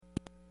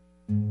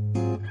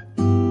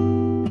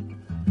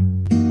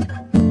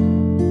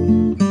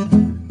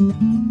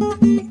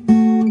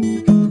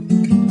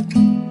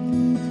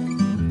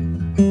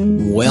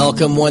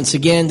Welcome once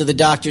again to the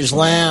Doctor's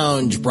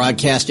Lounge,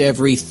 broadcast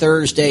every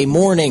Thursday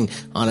morning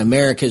on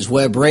America's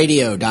Web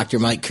Radio. Dr.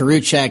 Mike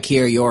Karuchak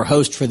here, your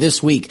host for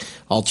this week,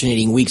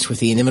 alternating weeks with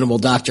the inimitable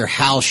Dr.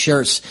 Hal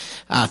Schertz.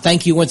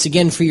 Thank you once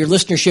again for your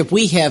listenership.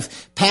 We have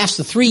passed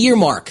the 3-year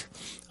mark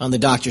on the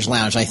Doctor's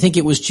Lounge. I think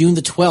it was June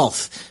the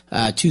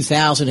 12th,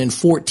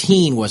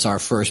 2014 was our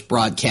first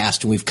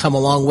broadcast, and we've come a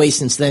long way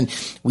since then.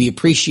 We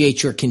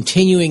appreciate your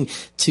continuing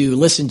to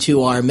listen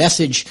to our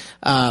message,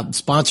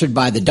 sponsored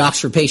by the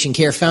Docs for Patient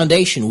Care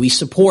Foundation. We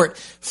support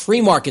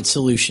free market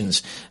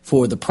solutions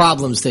for the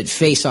problems that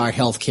face our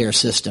healthcare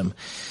system.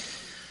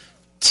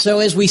 So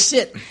as we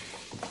sit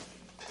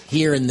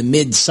here in the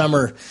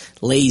midsummer,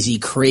 lazy,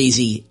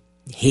 crazy,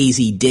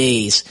 hazy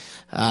days,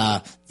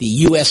 the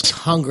U.S.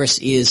 Congress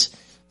is,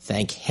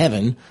 thank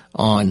heaven,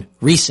 on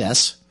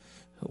recess,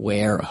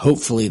 where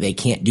hopefully they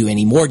can't do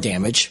any more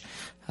damage.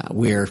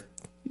 We're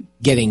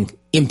getting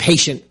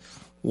impatient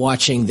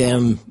watching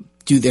them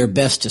do their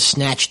best to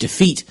snatch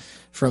defeat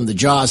from the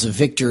jaws of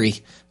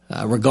victory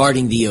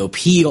regarding the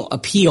appeal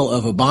of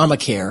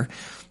Obamacare.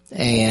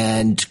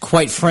 And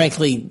quite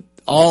frankly,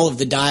 all of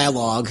the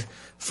dialogue,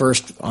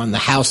 first on the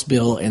House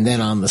bill and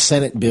then on the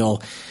Senate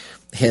bill,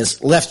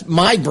 has left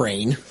my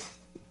brain,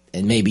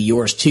 and maybe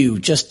yours too,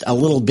 just a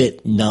little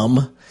bit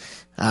numb,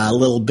 a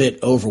little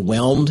bit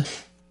overwhelmed,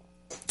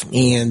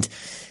 and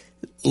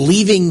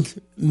leaving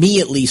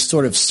me at least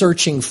sort of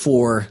searching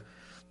for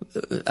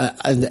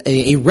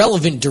a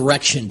relevant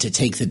direction to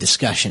take the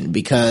discussion,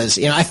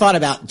 because I thought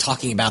about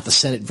talking about the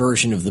Senate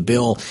version of the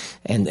bill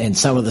and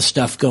some of the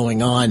stuff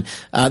going on.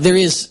 There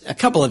is a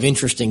couple of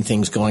interesting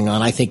things going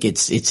on. I think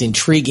it's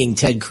intriguing,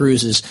 Ted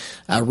Cruz's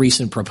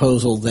recent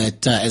proposal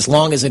that as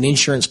long as an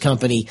insurance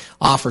company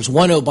offers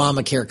one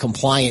Obamacare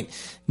compliant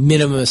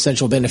minimum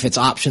essential benefits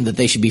option, that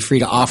they should be free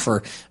to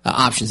offer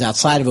options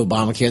outside of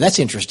Obamacare. That's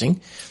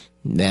interesting.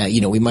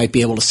 We might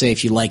be able to say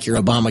if you like your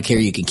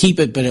Obamacare, you can keep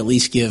it, but at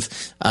least give,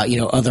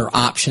 other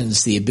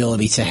options the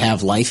ability to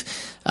have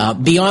life.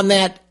 Beyond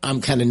that,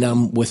 I'm kind of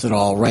numb with it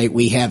all, right?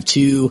 We have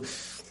two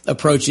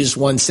approaches.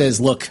 One says,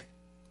 look,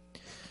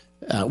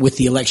 with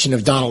the election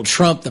of Donald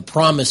Trump, the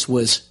promise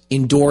was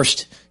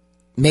endorsed,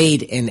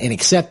 made, and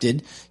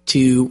accepted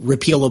to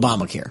repeal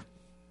Obamacare,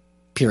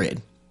 period.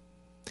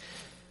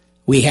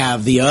 We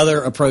have the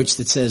other approach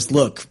that says,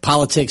 look,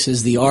 politics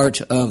is the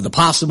art of the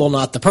possible,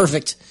 not the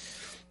perfect,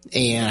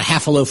 and a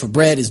half a loaf of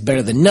bread is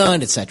better than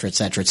none, et cetera, et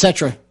cetera, et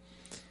cetera,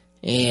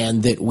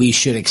 and that we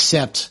should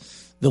accept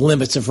the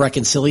limits of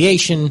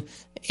reconciliation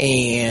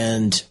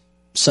and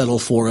settle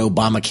for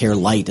Obamacare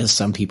light, as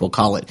some people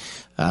call it,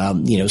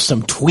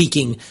 some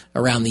tweaking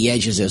around the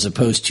edges as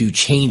opposed to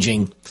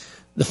changing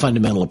the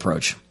fundamental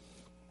approach.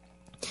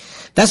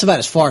 That's about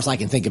as far as I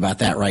can think about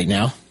that right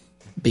now,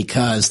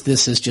 because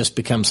this has just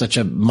become such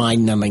a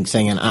mind-numbing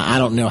thing, and I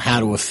don't know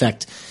how to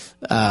affect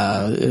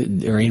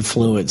or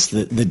influence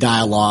the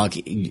dialogue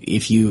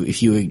if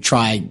you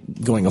try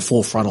going a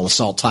full frontal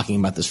assault talking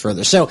about this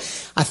further. So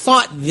I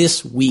thought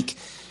this week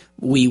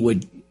we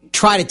would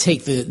try to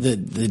take the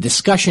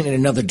discussion in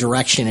another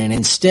direction, and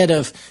instead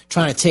of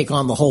trying to take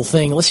on the whole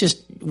thing, let's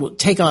just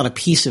take on a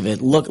piece of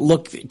it,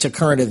 look to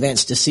current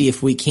events to see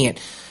if we can't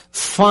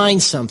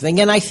find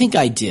something. And I think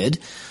I did.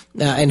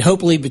 And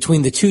hopefully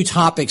between the two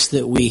topics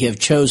that we have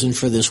chosen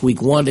for this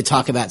week, one to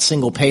talk about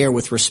single payer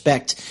with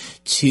respect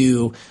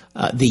to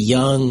the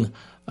young,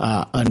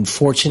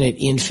 unfortunate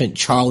infant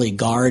Charlie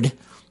Gard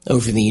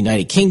over in the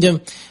United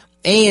Kingdom.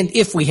 And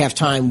if we have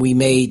time, we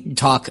may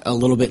talk a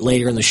little bit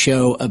later in the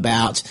show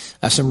about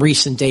some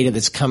recent data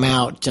that's come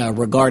out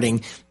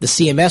regarding the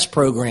CMS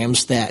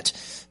programs that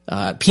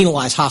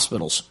penalize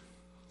hospitals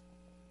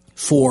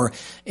for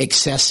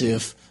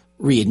excessive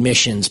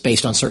readmissions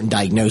based on certain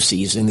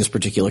diagnoses, in this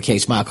particular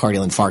case,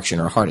 myocardial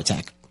infarction or heart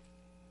attack.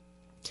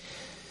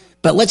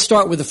 But let's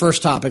start with the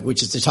first topic,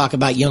 which is to talk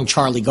about young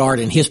Charlie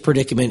Gard and his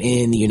predicament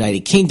in the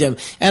United Kingdom.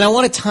 And I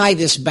want to tie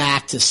this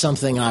back to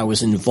something I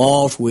was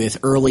involved with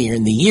earlier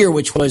in the year,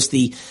 which was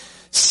the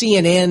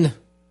CNN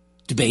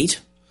debate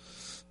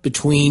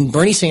between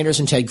Bernie Sanders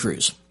and Ted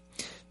Cruz.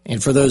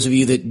 And for those of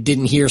you that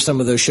didn't hear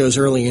some of those shows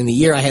earlier in the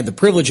year, I had the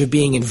privilege of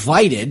being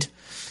invited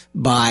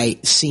by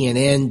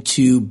CNN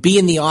to be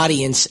in the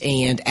audience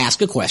and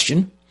ask a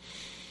question.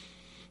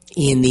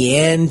 In the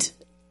end,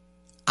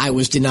 I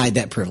was denied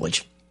that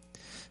privilege.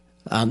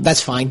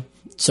 That's fine.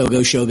 So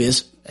go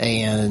showbiz.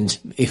 And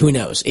who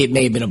knows? It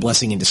may have been a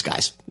blessing in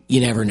disguise.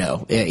 You never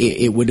know.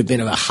 It would have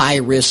been a high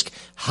risk,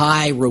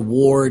 high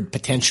reward,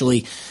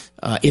 potentially,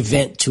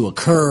 event to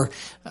occur.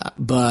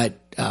 But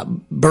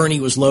Bernie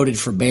was loaded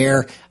for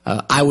bear.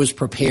 I was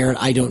prepared.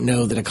 I don't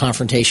know that a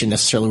confrontation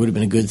necessarily would have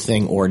been a good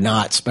thing or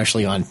not,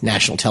 especially on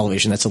national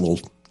television. That's a little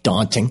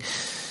daunting.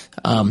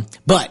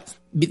 But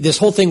this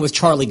whole thing with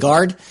Charlie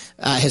Gard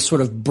has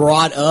sort of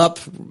brought up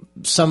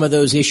some of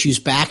those issues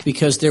back,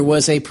 because there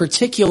was a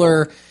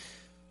particular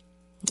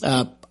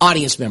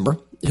audience member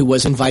who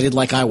was invited,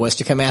 like I was,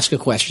 to come ask a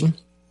question.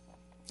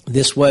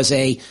 This was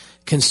a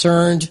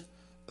concerned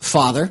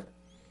father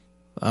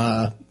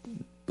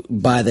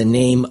by the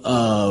name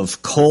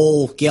of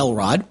Cole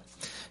Gelrod,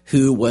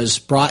 who was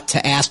brought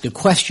to ask a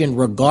question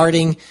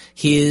regarding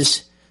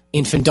his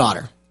infant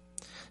daughter.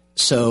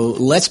 So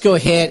let's go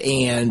ahead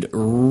and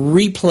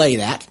replay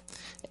that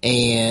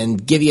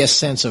and give you a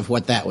sense of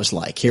what that was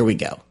like. Here we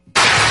go.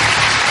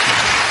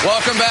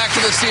 Welcome back to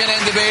the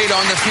CNN debate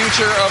on the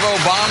future of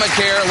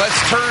Obamacare.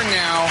 Let's turn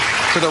now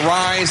to the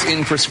rise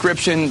in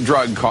prescription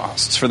drug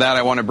costs. For that,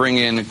 I want to bring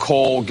in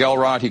Cole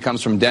Gelrod. He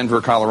comes from Denver,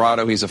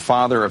 Colorado. He's a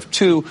father of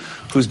two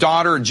whose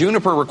daughter,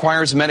 Juniper,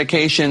 requires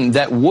medication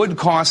that would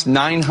cost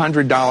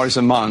 $900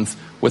 a month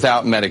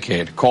without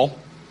Medicaid. Cole?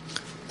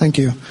 Thank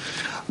you.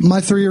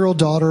 My 3-year-old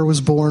daughter was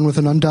born with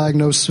an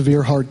undiagnosed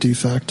severe heart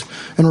defect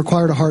and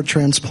required a heart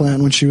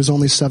transplant when she was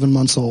only 7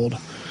 months old.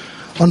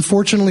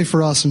 Unfortunately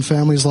for us and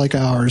families like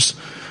ours,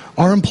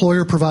 our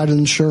employer-provided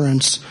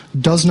insurance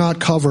does not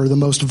cover the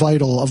most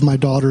vital of my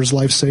daughter's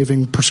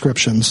life-saving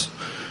prescriptions.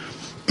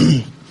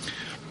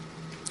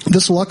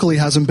 This luckily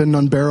hasn't been an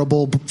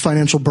unbearable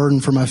financial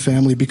burden for my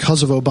family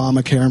because of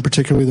Obamacare and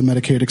particularly the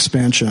Medicaid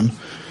expansion.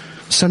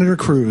 Senator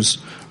Cruz,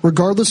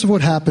 regardless of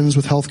what happens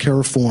with health care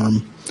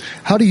reform,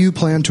 how do you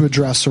plan to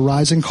address the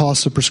rising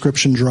costs of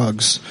prescription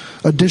drugs?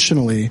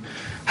 Additionally,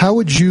 how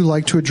would you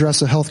like to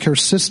address a healthcare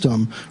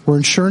system where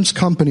insurance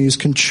companies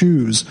can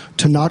choose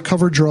to not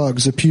cover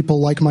drugs that people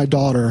like my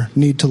daughter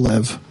need to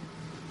live?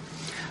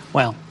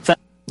 Well,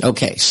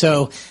 okay,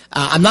 so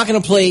I'm not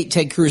going to play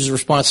Ted Cruz's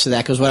response to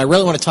that because what I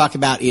really want to talk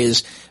about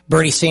is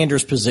Bernie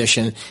Sanders'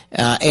 position,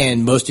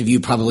 and most of you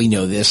probably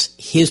know this,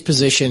 his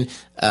position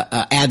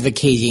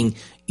advocating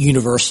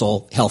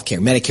universal health care,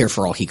 Medicare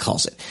for all, he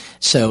calls it.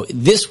 So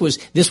this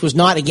was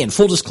not, again,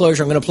 full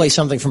disclosure, I'm going to play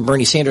something from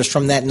Bernie Sanders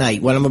from that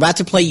night. What I'm about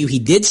to play you, he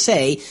did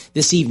say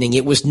this evening,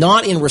 it was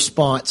not in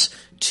response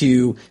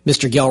to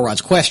Mr.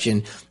 Gelrod's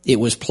question. It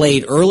was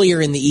played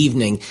earlier in the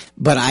evening,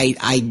 but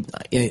I'm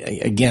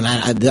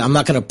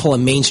not going to pull a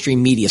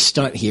mainstream media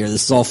stunt here.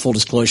 This is all full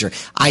disclosure.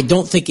 I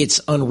don't think it's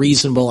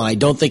unreasonable, and I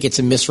don't think it's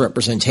a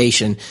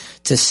misrepresentation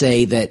to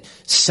say that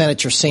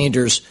Senator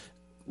Sanders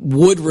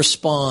would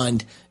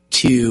respond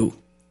to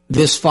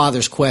this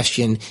father's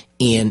question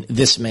in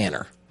this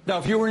manner. Now,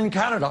 if you were in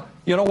Canada,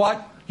 you know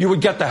what? You would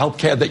get the health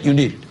care that you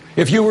needed.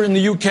 If you were in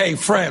the UK,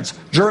 France,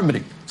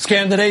 Germany,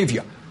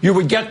 Scandinavia, you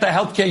would get the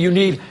health care you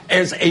need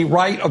as a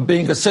right of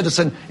being a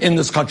citizen in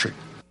this country.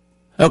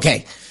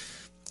 Okay,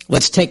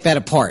 let's take that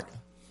apart.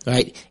 All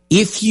right.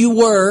 If you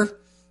were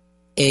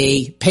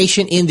a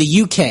patient in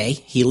the UK,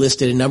 he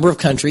listed a number of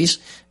countries,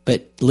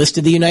 but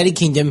listed the United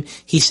Kingdom,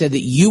 he said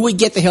that you would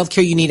get the health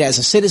care you need as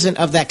a citizen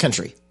of that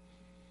country.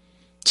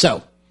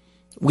 So,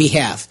 we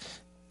have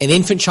an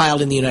infant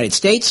child in the United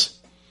States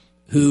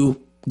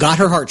who got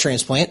her heart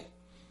transplant,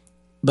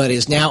 but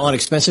is now on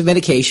expensive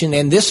medication,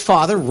 and this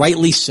father,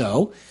 rightly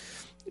so,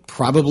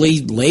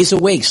 probably lays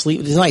awake,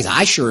 sleep nights.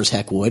 I sure as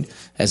heck would,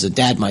 as a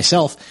dad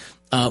myself,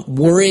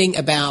 worrying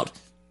about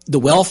the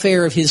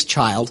welfare of his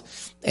child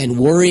and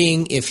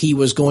worrying if he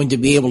was going to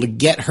be able to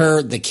get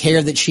her the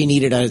care that she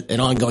needed on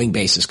an ongoing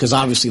basis. Because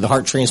obviously the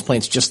heart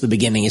transplant's just the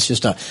beginning. It's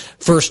just a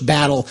first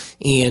battle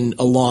in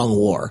a long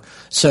war.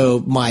 So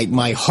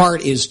my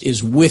heart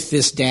is with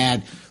this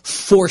dad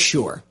for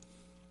sure.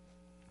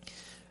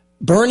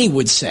 Bernie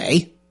would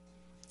say,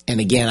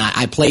 and again,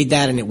 I played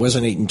that and it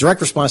wasn't a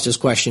direct response to his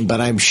question, but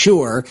I'm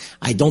sure,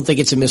 I don't think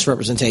it's a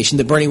misrepresentation,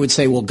 that Bernie would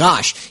say, well,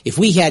 gosh, if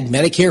we had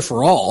Medicare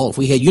for all, if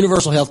we had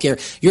universal health care,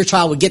 your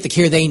child would get the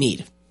care they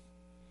need.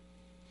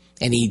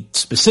 And he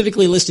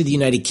specifically listed the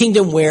United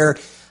Kingdom where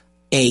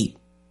I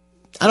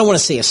don't want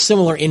to say a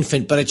similar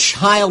infant, but a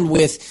child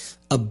with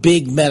a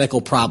big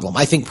medical problem.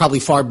 I think probably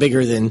far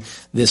bigger than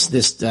this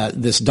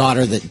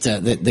daughter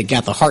that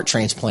got the heart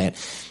transplant.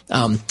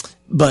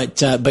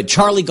 But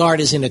Charlie Gard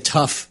is in a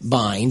tough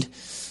bind.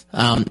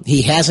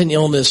 He has an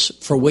illness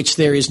for which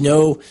there is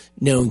no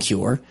known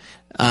cure.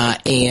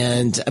 But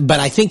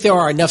I think there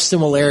are enough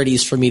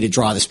similarities for me to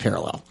draw this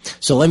parallel.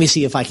 So let me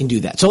see if I can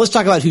do that. So let's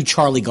talk about who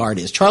Charlie Gard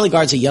is. Charlie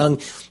Gard's a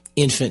young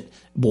infant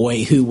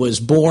boy who was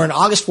born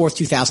August 4th,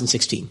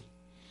 2016.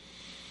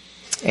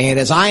 And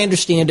as I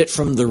understand it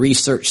from the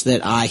research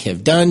that I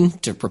have done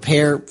to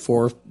prepare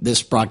for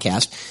this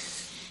broadcast,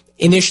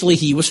 initially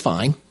he was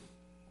fine.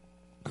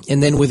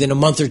 And then within a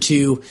month or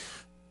two,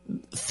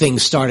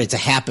 things started to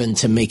happen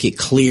to make it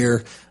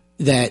clear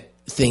that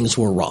things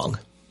were wrong,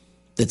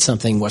 that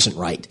something wasn't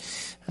right.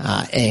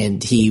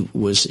 And he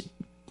was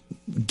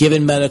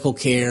given medical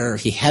care.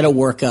 He had a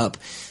workup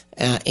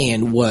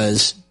and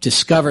was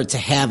discovered to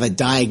have a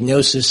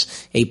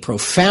diagnosis, a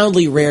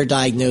profoundly rare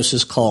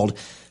diagnosis called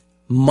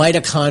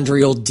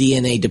mitochondrial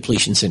DNA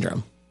depletion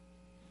syndrome.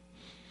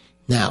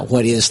 Now,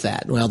 what is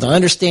that? Well, to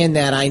understand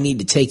that, I need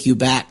to take you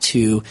back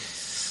to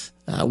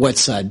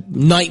what's a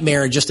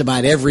nightmare in just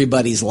about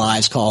everybody's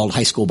lives called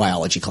high school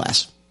biology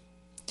class.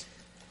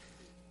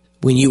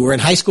 When you were in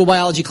high school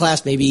biology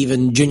class, maybe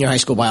even junior high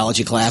school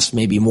biology class,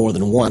 maybe more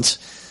than once,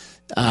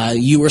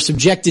 you were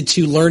subjected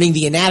to learning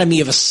the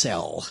anatomy of a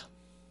cell.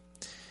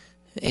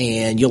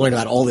 And you learned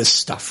about all this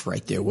stuff,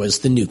 right? There was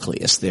the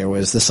nucleus, there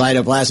was the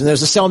cytoplasm, there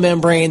was the cell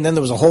membrane, then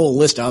there was a whole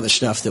list of other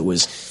stuff that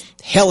was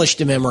hellish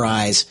to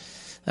memorize.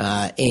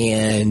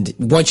 And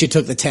once you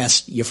took the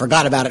test, you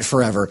forgot about it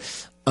forever,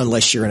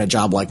 unless you're in a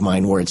job like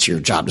mine where it's your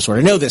job to sort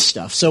of know this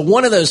stuff. So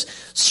one of those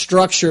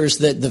structures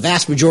that the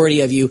vast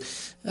majority of you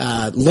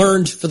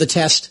learned for the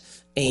test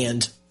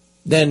and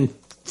then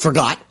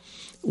forgot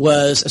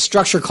was a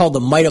structure called the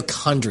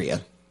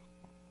mitochondria.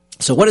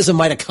 So what is a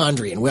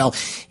mitochondrion? Well,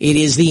 it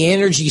is the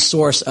energy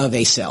source of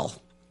a cell.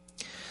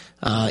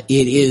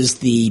 It is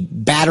the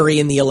battery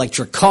in the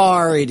electric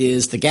car. It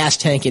is the gas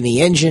tank in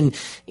the engine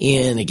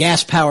in a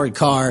gas-powered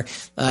car.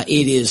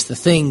 It is the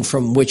thing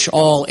from which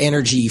all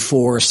energy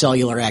for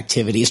cellular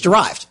activity is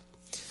derived.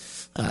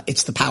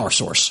 It's the power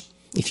source,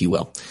 if you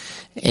will.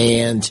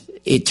 And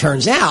it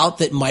turns out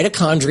that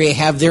mitochondria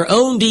have their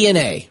own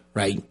DNA,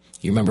 right?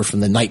 You remember from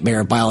the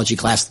nightmare biology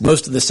class,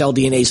 most of the cell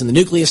DNA is in the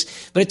nucleus.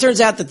 But it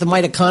turns out that the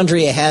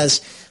mitochondria has,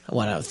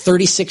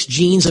 36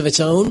 genes of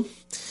its own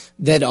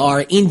that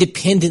are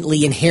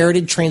independently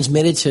inherited,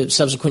 transmitted to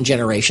subsequent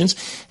generations.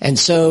 And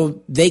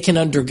so they can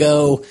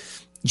undergo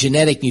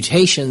genetic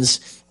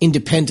mutations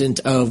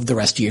independent of the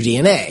rest of your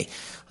DNA.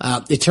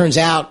 It turns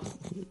out,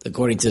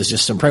 according to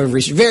just some primitive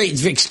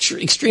research,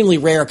 extremely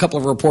rare. A couple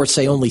of reports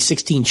say only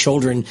 16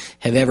 children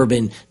have ever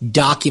been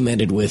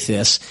documented with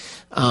this.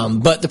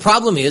 But the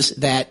problem is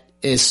that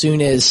as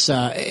soon as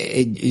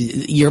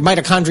your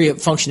mitochondria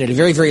function at a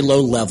very, very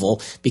low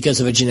level because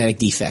of a genetic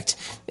defect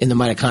in the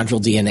mitochondrial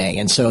DNA,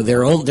 and so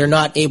they're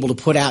not able to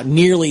put out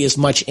nearly as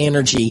much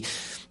energy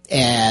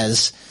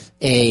as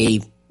a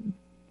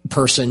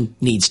person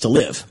needs to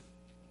live.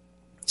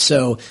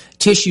 So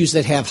tissues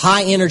that have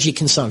high energy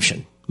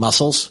consumption,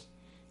 muscles,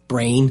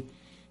 brain,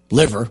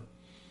 liver,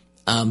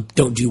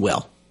 don't do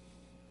well.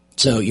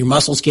 So your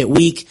muscles get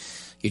weak,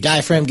 your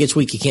diaphragm gets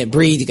weak, you can't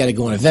breathe, you got to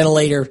go on a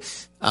ventilator.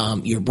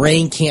 Your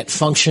brain can't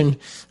function.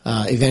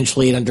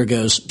 Eventually it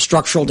undergoes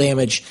structural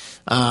damage,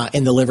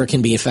 and the liver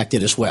can be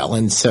affected as well.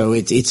 And so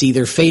it's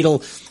either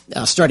fatal,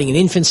 starting in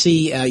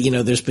infancy.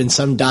 There's been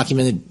some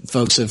documented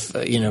folks of,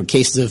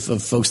 cases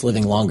of folks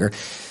living longer.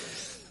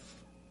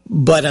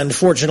 But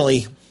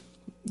unfortunately,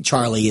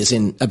 Charlie is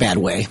in a bad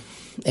way,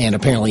 and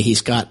apparently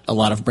he's got a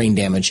lot of brain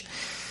damage.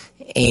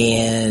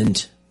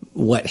 And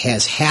what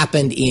has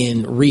happened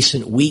in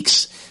recent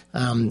weeks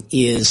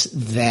is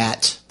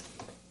that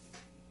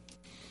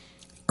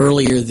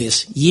earlier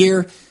this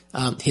year,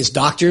 his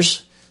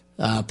doctors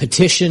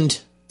petitioned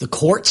the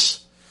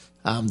courts.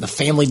 The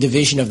family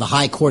division of the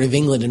High Court of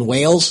England and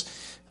Wales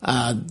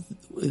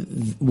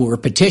were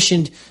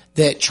petitioned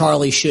that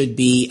Charlie should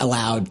be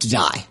allowed to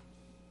die.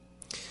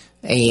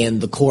 And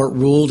the court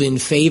ruled in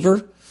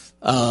favor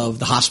of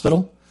the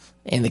hospital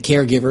and the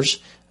caregivers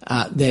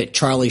that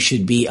Charlie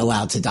should be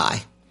allowed to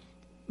die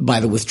by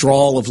the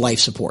withdrawal of life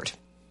support.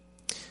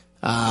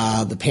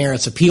 The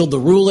parents appealed the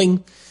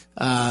ruling.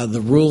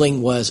 The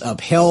ruling was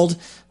upheld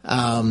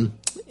at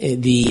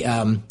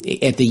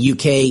the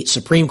UK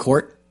Supreme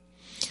Court.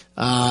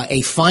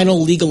 A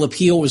final legal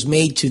appeal was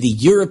made to the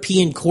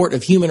European Court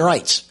of Human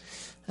Rights,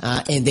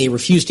 and they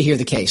refused to hear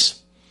the case,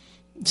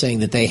 saying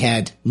that they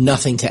had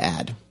nothing to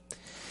add.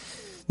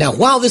 Now,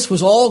 while this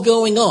was all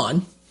going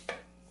on,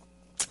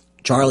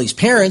 Charlie's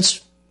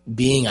parents,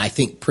 being, I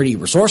think, pretty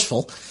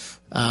resourceful,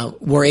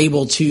 were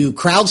able to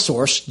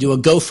crowdsource, do a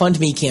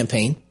GoFundMe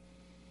campaign,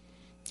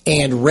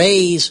 and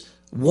raise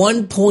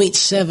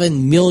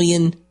 $1.7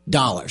 million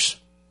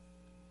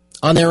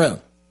on their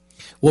own.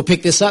 We'll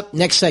pick this up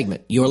next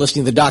segment. You're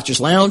listening to The Doctor's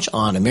Lounge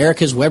on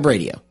America's Web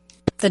Radio.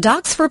 The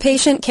Docs for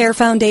Patient Care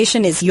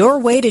Foundation is your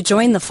way to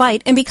join the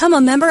fight and become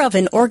a member of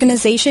an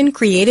organization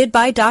created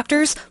by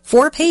doctors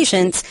for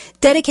patients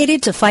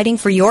dedicated to fighting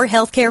for your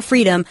healthcare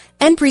freedom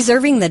and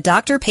preserving the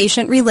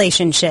doctor-patient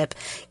relationship.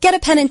 Get a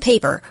pen and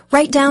paper.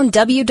 Write down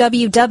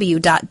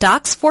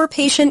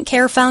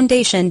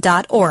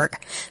www.docsforpatientcarefoundation.org.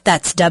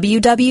 That's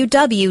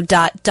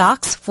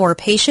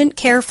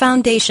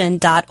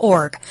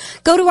www.docsforpatientcarefoundation.org.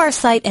 Go to our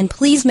site and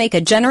please make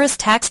a generous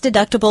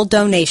tax-deductible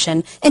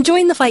donation and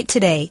join the fight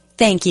today.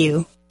 Thank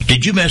you.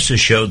 Did you miss a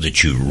show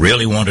that you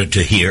really wanted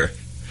to hear?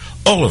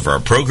 All of our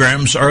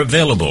programs are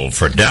available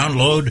for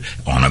download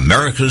on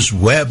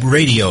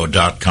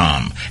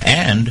americaswebradio.com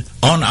and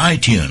on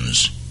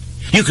iTunes.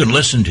 You can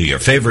listen to your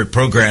favorite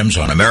programs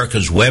on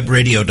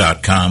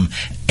americaswebradio.com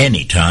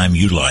anytime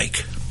you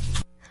like.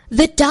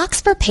 The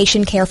Docs for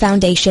Patient Care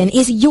Foundation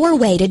is your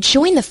way to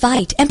join the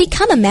fight and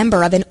become a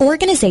member of an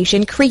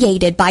organization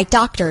created by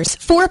doctors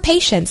for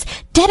patients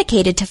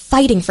dedicated to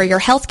fighting for your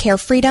healthcare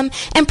freedom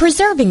and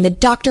preserving the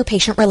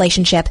doctor-patient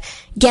relationship.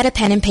 Get a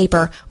pen and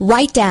paper.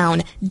 Write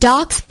down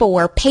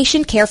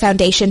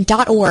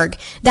docs4patientcarefoundation.org.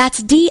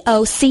 That's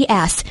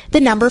DOCS, the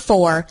number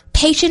 4,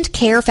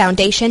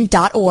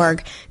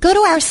 patientcarefoundation.org. Go to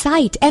our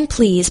site and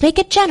please make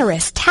a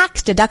generous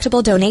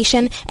tax-deductible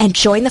donation and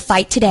join the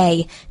fight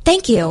today.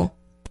 Thank you.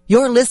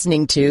 You're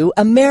listening to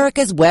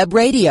America's Web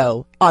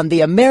Radio on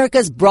the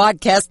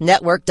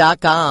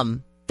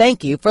AmericasBroadcastNetwork.com.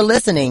 Thank you for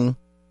listening.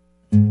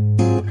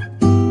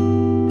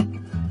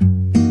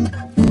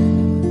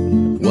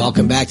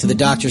 Welcome back to the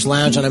Doctor's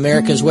Lounge on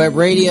America's Web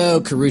Radio.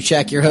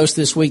 Karuchak, your host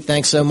this week.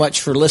 Thanks so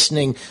much for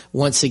listening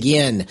once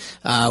again.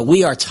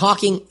 We are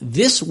talking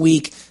this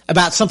week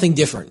about something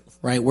different,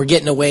 right? We're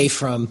getting away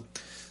from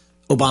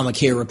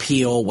Obamacare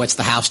repeal. What's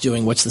the House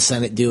doing? What's the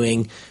Senate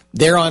doing?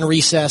 They're on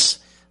recess.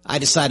 I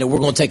decided we're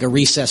going to take a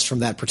recess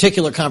from that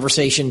particular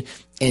conversation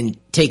and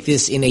take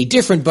this in a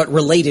different but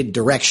related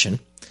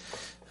direction.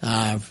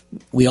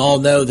 We all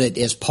know that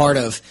as part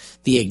of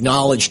the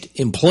acknowledged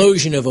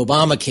implosion of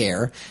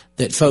Obamacare,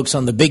 that folks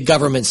on the big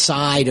government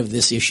side of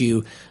this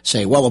issue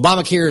say, well,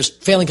 Obamacare is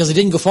failing because it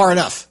didn't go far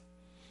enough.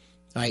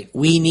 Right?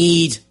 We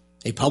need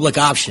a public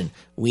option.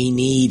 We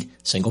need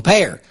single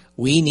payer.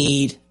 We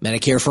need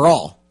Medicare for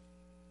all.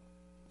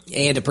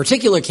 And a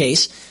particular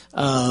case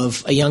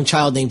of a young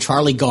child named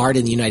Charlie Gard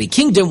in the United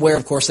Kingdom, where,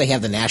 of course, they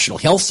have the National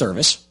Health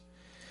Service,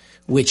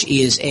 which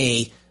is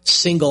a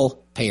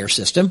single payer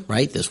system,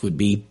 right? This would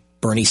be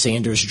Bernie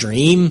Sanders'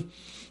 dream,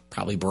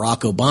 probably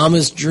Barack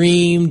Obama's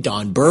dream,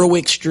 Don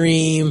Berwick's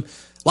dream.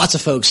 Lots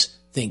of folks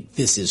think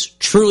this is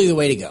truly the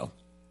way to go.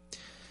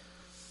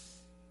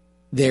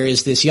 There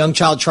is this young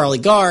child, Charlie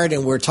Gard,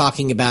 and we're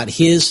talking about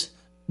his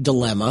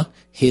dilemma,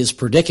 his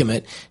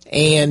predicament,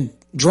 and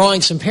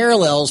drawing some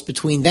parallels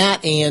between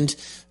that and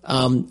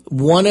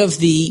one of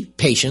the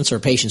patients or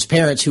patient's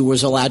parents who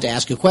was allowed to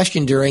ask a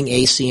question during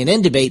a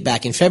CNN debate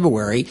back in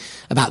February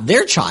about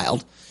their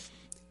child,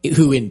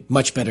 who in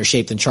much better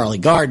shape than Charlie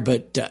Gard,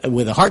 but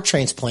with a heart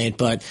transplant.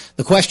 But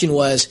the question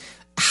was,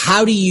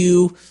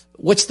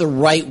 what's the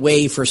right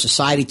way for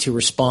society to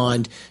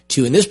respond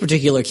to, in this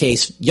particular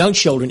case, young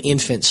children,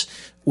 infants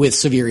with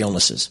severe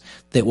illnesses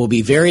that will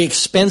be very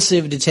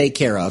expensive to take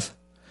care of?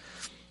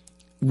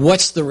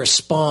 What's the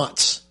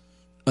response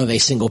of a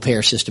single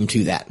payer system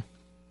to that?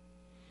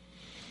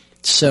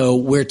 So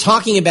we're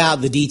talking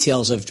about the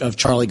details of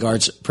Charlie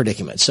Gard's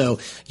predicament. So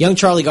young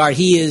Charlie Gard,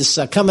 he is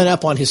coming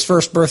up on his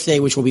first birthday,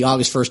 which will be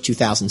August 1st,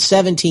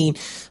 2017,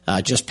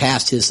 just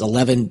past his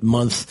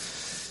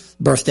 11-month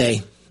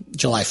birthday,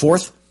 July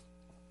 4th,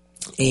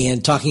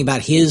 and talking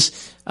about his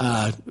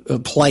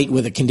plight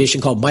with a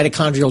condition called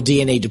mitochondrial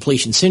DNA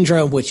depletion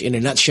syndrome, which in a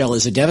nutshell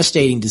is a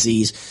devastating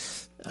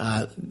disease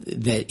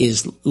that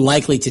is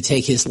likely to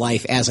take his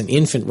life as an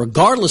infant,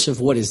 regardless of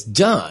what is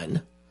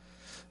done.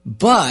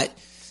 But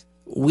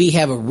we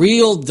have a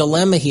real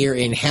dilemma here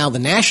in how the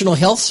National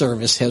Health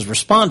Service has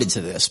responded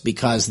to this,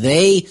 because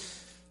they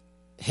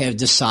have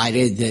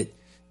decided that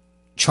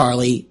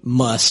Charlie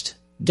must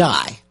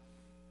die,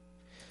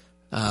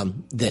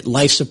 that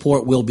life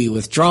support will be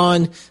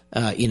withdrawn.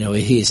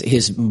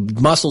 His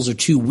muscles are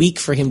too weak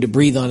for him to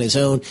breathe on his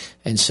own.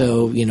 And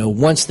so,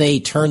 once they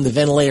turn the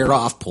ventilator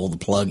off, pull the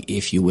plug,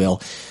 if you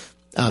will,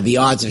 the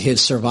odds of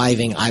his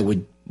surviving, I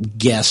would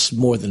guess,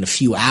 more than a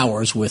few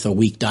hours with a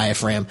weak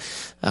diaphragm,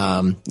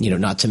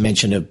 not to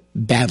mention a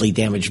badly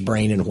damaged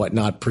brain and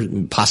whatnot,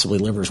 possibly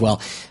liver as well,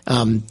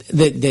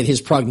 that his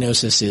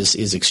prognosis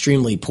is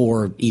extremely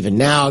poor. Even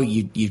now,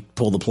 you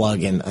pull the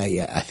plug, and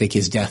I think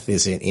his death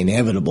is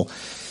inevitable.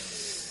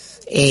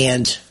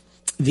 And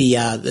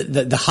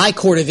the High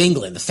Court of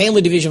England, the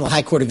Family Division of the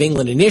High Court of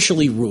England,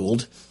 initially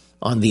ruled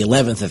on the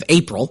 11th of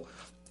April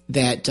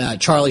that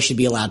Charlie should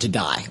be allowed to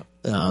die.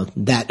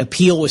 That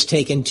appeal was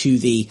taken to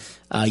the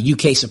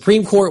UK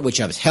Supreme Court, which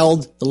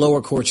upheld the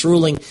lower court's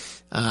ruling.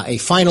 A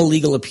final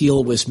legal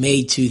appeal was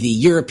made to the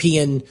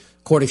European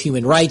Court of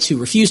Human Rights, who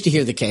refused to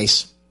hear the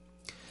case.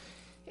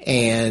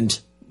 And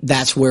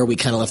that's where we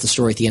kind of left the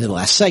story at the end of the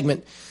last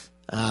segment.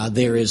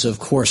 There is, of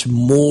course,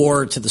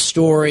 more to the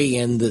story,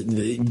 and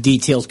the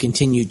details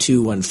continue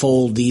to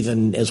unfold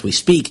even as we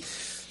speak.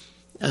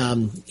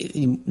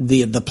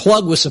 The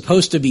plug was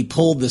supposed to be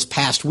pulled this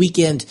past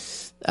weekend.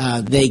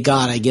 They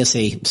got, I guess,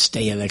 a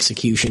stay of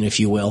execution, if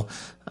you will.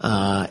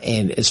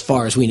 And as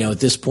far as we know at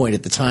this point,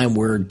 at the time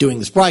we're doing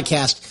this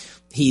broadcast,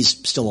 he's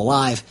still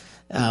alive.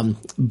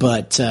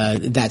 But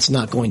that's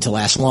not going to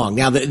last long.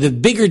 Now, the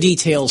bigger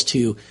details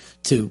to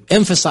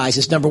emphasize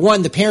is, number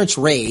one, the parents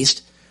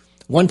raised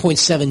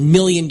 $1.7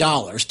 million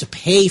to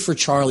pay for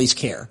Charlie's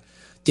care.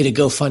 Did a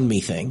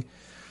GoFundMe thing.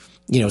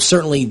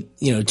 Certainly,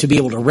 to be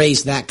able to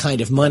raise that kind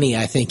of money,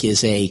 I think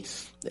is an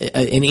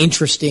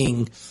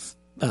interesting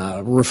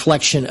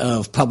reflection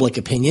of public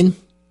opinion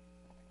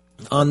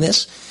on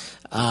this.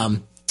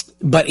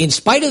 But in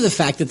spite of the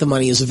fact that the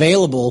money is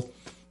available,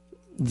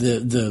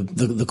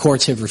 the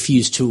courts have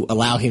refused to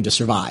allow him to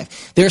survive.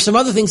 There are some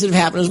other things that have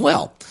happened as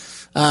well.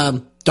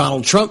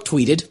 Donald Trump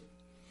tweeted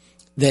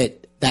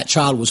that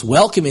child was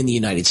welcome in the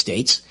United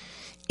States,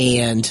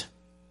 and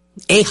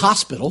a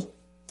hospital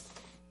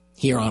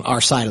here on our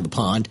side of the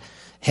pond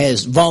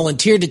has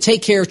volunteered to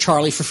take care of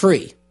Charlie for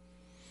free.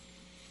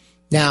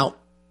 Now,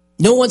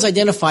 no one's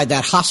identified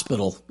that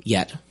hospital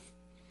yet,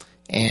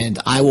 and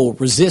I will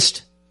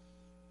resist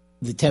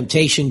the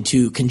temptation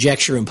to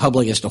conjecture in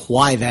public as to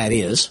why that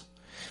is.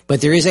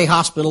 But there is a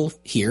hospital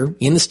here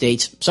in the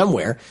States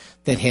somewhere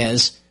that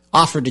has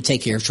offered to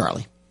take care of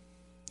Charlie.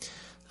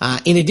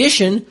 In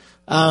addition,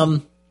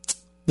 the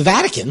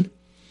Vatican,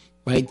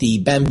 right, the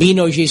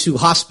Bambino Gesù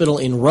Hospital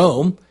in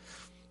Rome,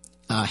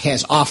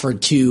 has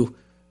offered to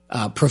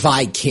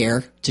provide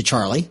care to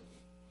Charlie.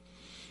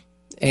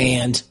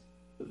 And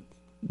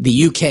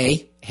the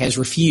UK has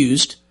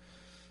refused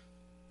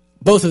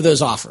both of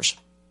those offers.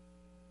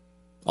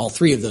 All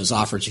three of those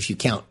offers, if you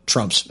count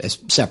Trump's as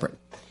separate.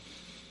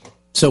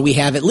 So we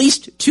have at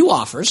least two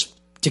offers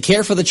to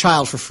care for the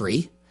child for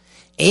free,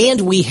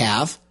 and we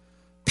have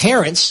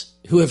parents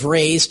who have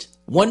raised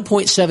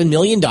 $1.7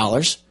 million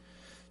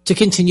to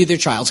continue their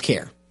child's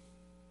care.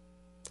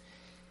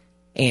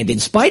 And in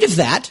spite of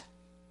that,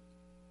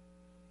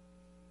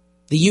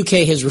 the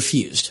UK has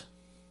refused.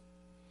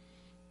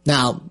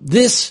 Now,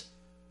 this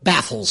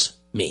baffles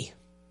me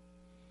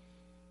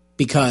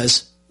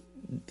because,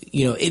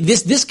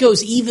 this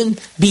goes even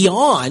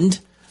beyond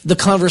the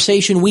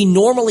conversation we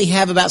normally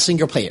have about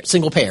single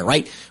payer,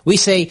 right? We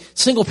say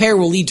single payer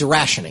will lead to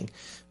rationing,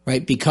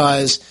 right?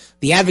 Because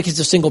the advocates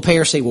of single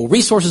payer say, well,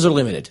 resources are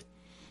limited,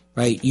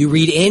 right? You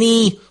read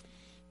any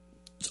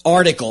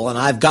article, and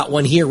I've got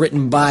one here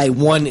written by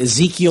one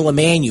Ezekiel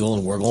Emanuel,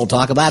 and we're going to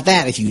talk about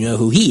that if you know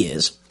who he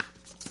is,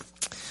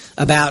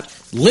 about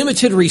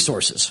limited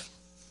resources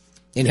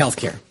in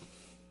healthcare.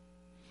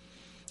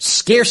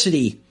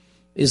 Scarcity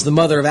is the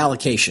mother of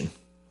allocation,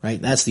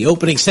 right? That's the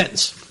opening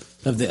sentence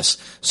of this.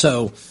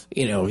 So,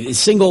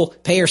 single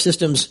payer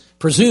systems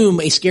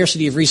presume a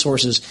scarcity of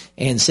resources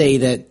and say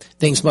that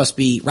things must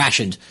be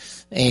rationed.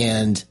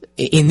 And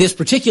in this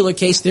particular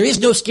case, there is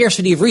no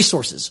scarcity of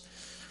resources,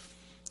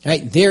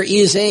 right? There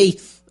is a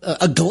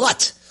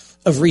glut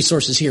of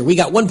resources here. We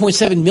got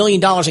 $1.7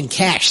 million in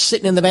cash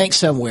sitting in the bank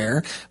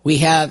somewhere. We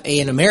have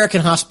an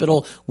American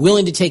hospital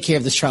willing to take care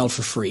of this child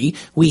for free.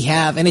 We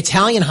have an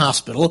Italian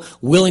hospital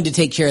willing to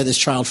take care of this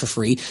child for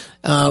free.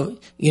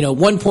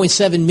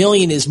 $1.7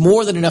 million is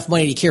more than enough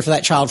money to care for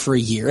that child for a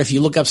year. If you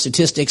look up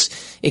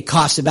statistics, it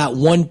costs about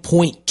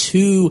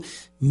 $1.2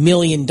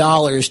 million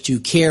to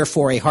care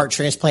for a heart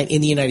transplant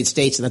in the United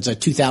States, and that's a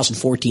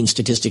 2014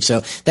 statistic,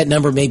 so that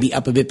number may be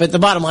up a bit. But the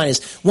bottom line is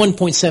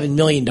 $1.7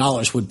 million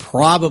would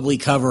probably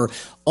cover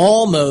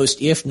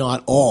almost, if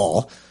not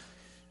all,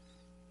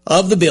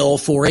 of the bill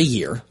for a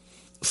year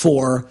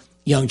for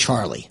young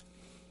Charlie.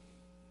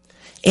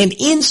 And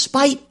in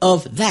spite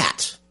of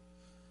that,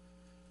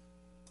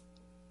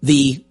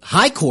 the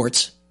high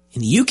courts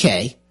in the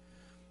UK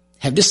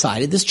have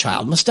decided this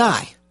child must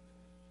die.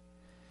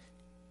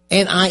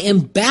 And I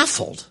am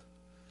baffled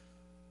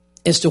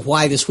as to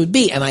why this would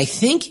be. And I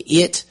think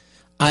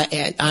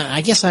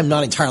I guess I'm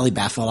not entirely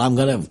baffled. I'm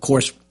going to, of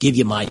course, give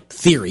you my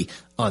theory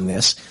on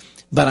this.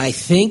 But I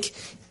think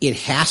it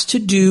has to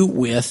do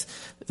with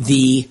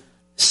the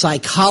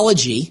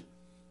psychology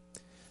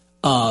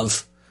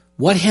of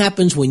what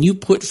happens when you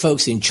put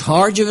folks in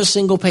charge of a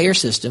single payer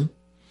system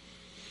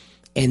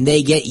and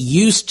they get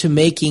used to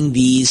making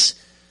these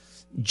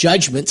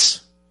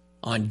judgments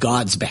on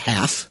God's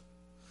behalf.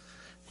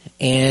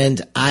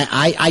 And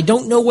I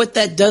don't know what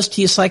that does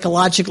to you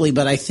psychologically,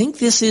 but I think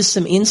this is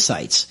some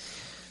insights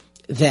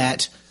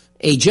that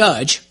a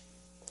judge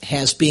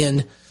has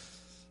been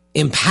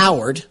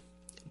empowered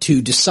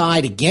to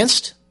decide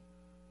against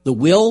the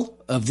will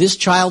of this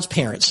child's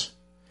parents,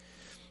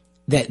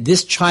 that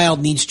this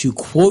child needs to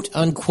quote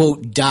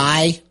unquote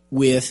die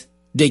with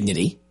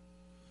dignity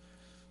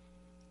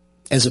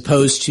as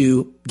opposed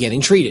to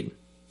getting treated.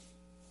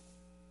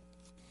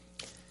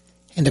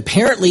 And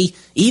apparently,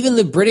 even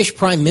the British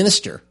Prime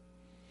Minister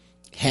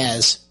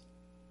has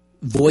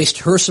voiced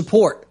her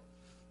support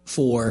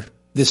for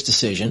this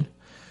decision.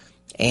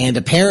 And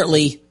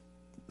apparently,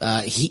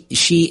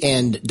 she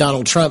and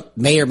Donald Trump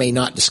may or may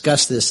not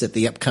discuss this at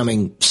the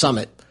upcoming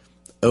summit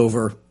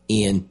over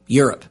in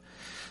Europe.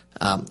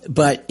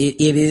 But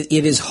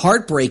it is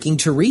heartbreaking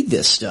to read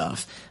this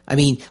stuff. I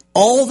mean,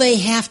 all they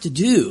have to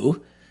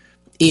do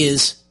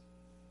is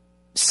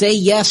say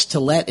yes to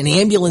let an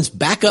ambulance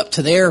back up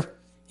to their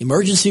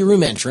emergency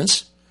room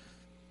entrance,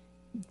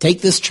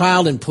 take this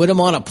child and put him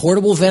on a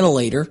portable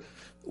ventilator,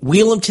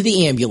 wheel him to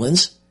the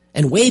ambulance,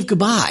 and wave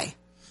goodbye.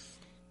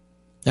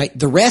 Right?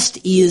 The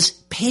rest is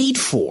paid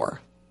for.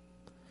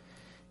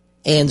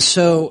 And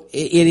so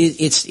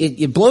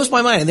it blows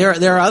my mind. And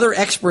there are other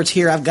experts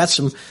here. I've got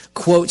some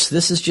quotes.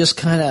 This is just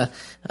kind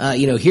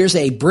of, here's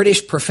a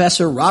British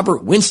professor,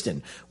 Robert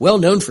Winston,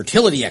 well-known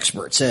fertility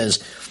expert,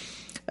 says,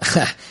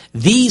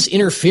 these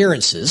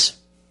interferences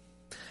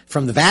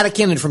from the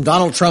Vatican and from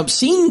Donald Trump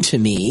seem to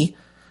me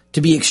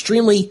to be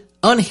extremely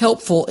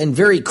unhelpful and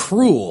very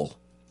cruel,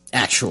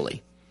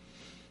 actually.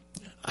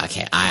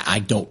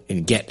 I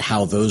don't get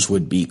how those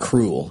would be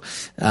cruel.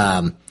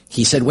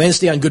 He said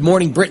Wednesday on Good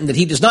Morning Britain that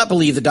he does not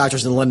believe the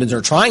doctors in London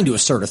are trying to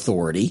assert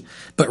authority,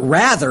 but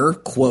rather,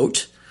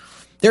 quote,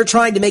 they're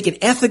trying to make an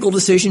ethical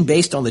decision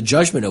based on the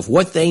judgment of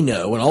what they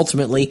know, and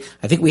ultimately,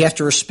 I think we have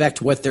to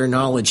respect what their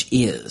knowledge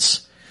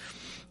is.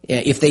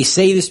 If they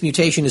say this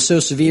mutation is so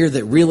severe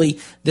that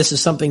really this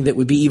is something that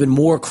would be even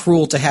more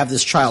cruel to have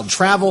this child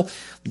travel,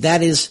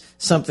 that is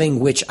something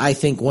which I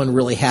think one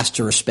really has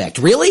to respect.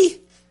 Really?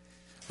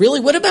 Really?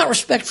 What about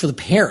respect for the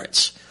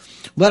parents?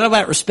 What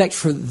about respect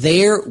for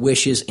their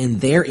wishes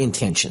and their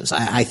intentions?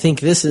 I think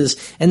this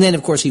is, and then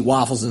of course he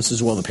waffles and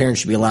says, well, the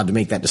parents should be allowed to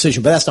make that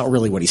decision, but that's not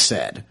really what he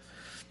said.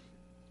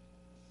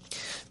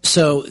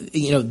 So,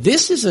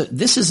 this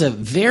is a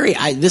very,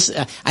 I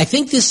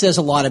think this says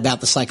a lot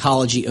about the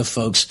psychology of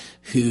folks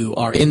who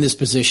are in this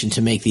position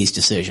to make these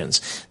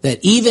decisions.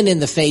 That even in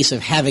the face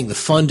of having the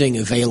funding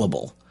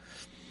available,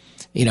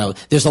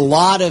 there's a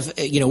lot of,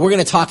 we're going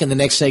to talk in the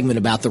next segment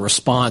about the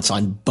response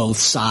on both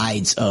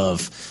sides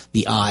of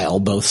the aisle,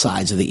 both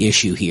sides of the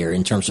issue here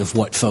in terms of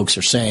what folks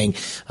are saying,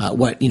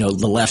 what, the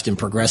left and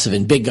progressive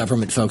and big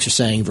government folks are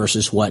saying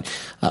versus what,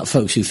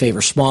 folks who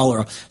favor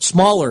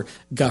smaller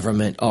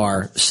government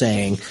are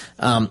saying.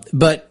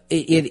 But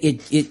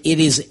it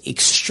is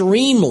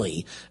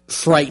extremely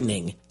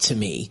frightening to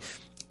me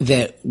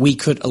that we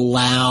could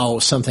allow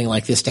something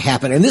like this to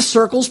happen. And this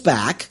circles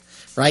back,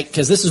 right?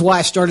 Because this is why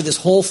I started this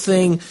whole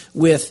thing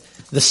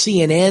with the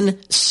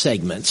CNN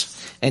segment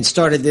and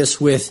started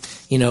this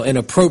with, an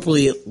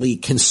appropriately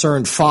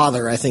concerned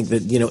father. I think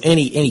that,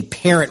 any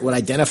parent would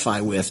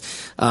identify with,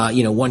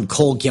 one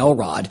Cole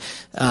Gelrod,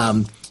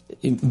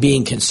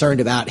 being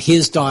concerned about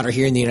his daughter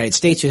here in the United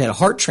States who had a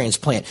heart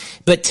transplant.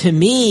 But to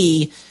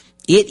me,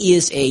 it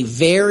is a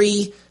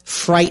very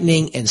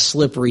frightening and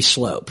slippery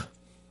slope.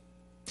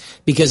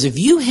 Because if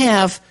you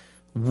have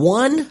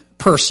one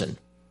person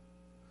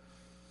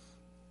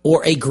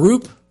or a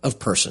group of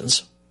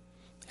persons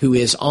who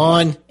is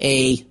on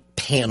a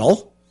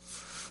panel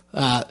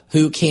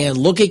who can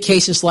look at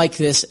cases like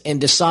this and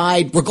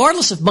decide,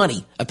 regardless of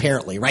money,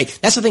 apparently, right?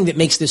 That's the thing that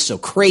makes this so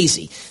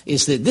crazy,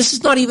 is that this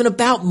is not even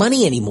about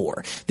money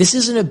anymore. This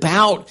isn't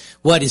about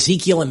what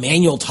Ezekiel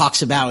Emanuel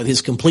talks about with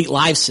his complete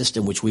life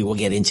system, which we will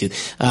get into,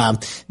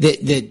 that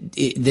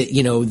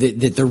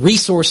the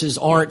resources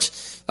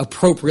aren't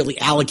appropriately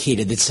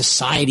allocated, that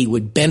society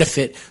would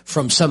benefit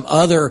from some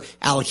other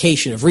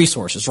allocation of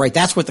resources, right?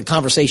 That's what the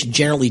conversation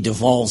generally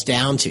devolves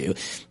down to,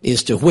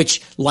 is to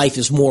which life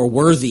is more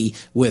worthy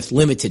with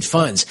limited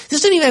funds.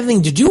 This doesn't even have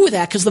anything to do with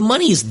that because the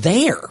money is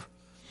there.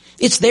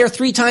 It's there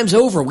 3 times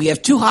over. We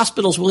have 2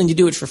 hospitals willing to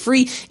do it for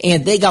free,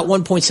 and they got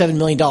 $1.7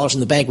 million in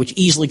the bank, which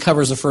easily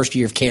covers the first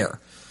year of care.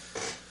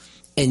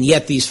 And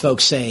yet these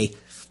folks say,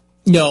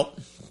 no,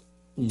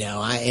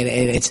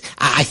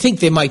 I think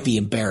they might be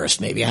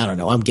embarrassed. Maybe, I don't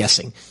know. I'm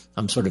guessing.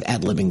 I'm sort of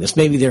ad-libbing this.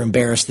 Maybe they're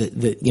embarrassed that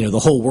the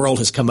whole world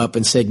has come up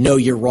and said, no,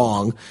 you're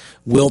wrong.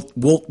 We'll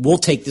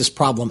take this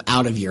problem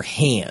out of your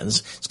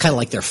hands. It's kind of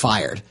like they're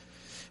fired,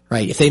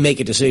 right? If they make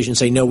a decision,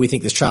 say, no, we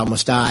think this child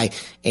must die,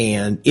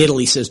 and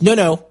Italy says,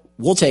 no,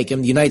 we'll take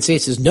him. The United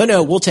States says,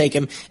 no, we'll take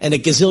him. And a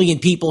gazillion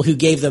people who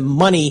gave them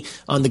money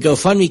on the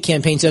GoFundMe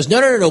campaign says,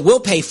 no, we'll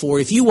pay for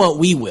it. If you won't,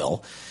 we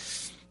will.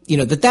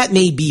 That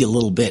may be a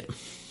little bit,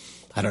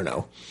 I don't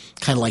know,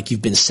 kind of like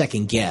you've been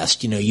second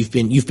guessed. You've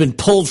been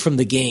pulled from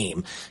the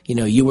game.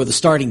 You were the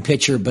starting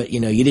pitcher, but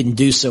you didn't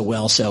do so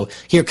well. So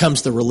here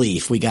comes the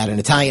relief. We got an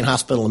Italian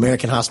hospital,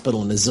 American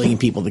hospital, and a zillion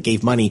people that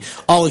gave money,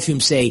 all of whom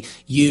say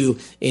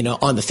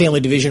on the family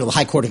division of the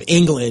High Court of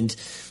England,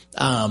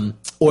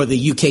 or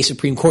the UK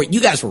Supreme Court, you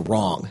guys were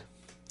wrong.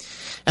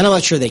 And I'm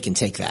not sure they can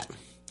take that.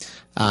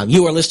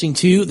 You are listening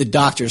to The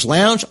Doctor's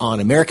Lounge on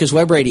America's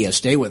Web Radio.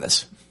 Stay with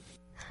us.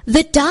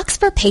 The Docs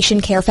for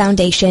Patient Care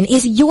Foundation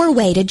is your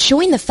way to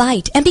join the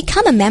fight and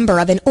become a member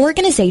of an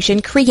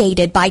organization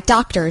created by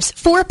doctors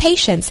for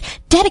patients,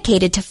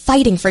 dedicated to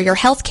fighting for your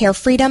healthcare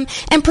freedom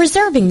and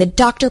preserving the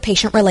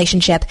doctor-patient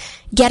relationship.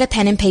 Get a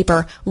pen and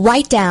paper.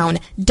 Write down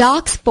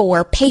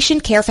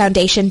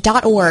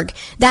docs4patientcarefoundation.org.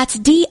 That's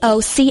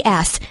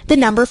DOCS, the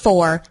number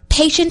 4,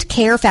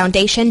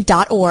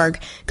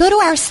 patientcarefoundation.org. Go to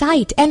our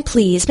site and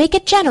please make a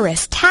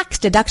generous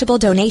tax-deductible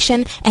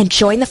donation and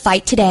join the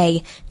fight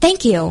today.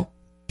 Thank you.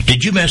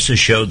 Did you miss a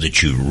show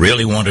that you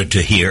really wanted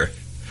to hear?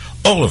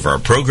 All of our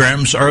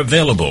programs are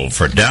available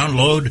for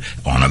download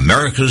on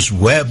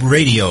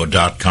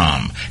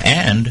americaswebradio.com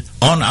and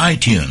on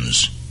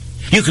iTunes.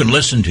 You can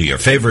listen to your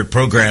favorite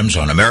programs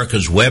on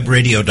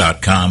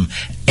americaswebradio.com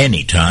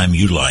anytime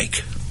you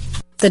like.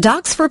 The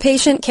Docs for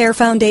Patient Care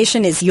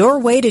Foundation is your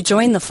way to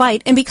join the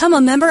fight and become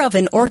a member of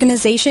an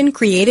organization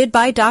created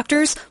by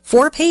doctors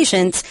for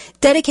patients,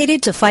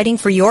 dedicated to fighting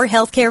for your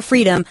healthcare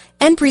freedom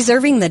and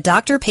preserving the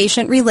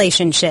doctor-patient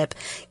relationship.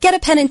 Get a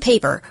pen and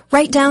paper.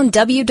 Write down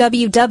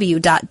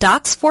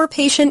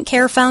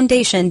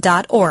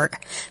www.docs4patientcarefoundation.org.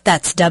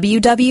 That's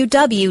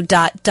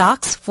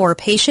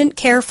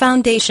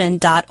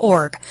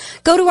www.docs4patientcarefoundation.org.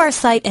 Go to our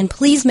site and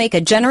please make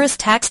a generous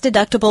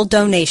tax-deductible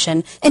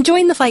donation and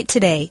join the fight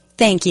today.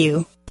 Thank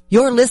you.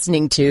 You're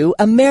listening to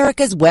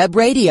America's Web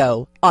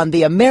Radio on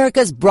the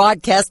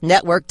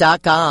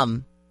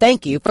AmericasBroadcastNetwork.com.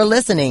 Thank you for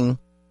listening.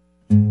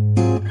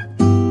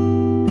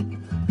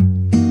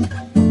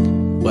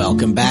 Well,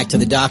 Welcome back to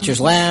the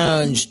Doctor's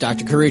Lounge.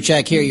 Dr.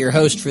 Karuchak here, your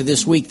host for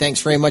this week. Thanks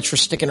very much for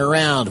sticking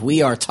around.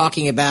 We are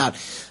talking about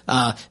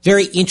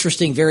very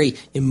interesting, very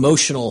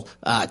emotional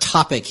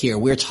topic here.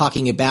 We're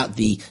talking about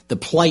the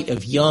plight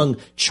of young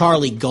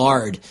Charlie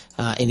Gard,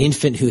 an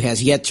infant who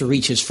has yet to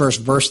reach his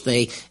first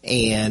birthday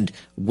and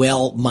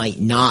well might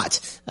not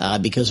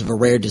because of a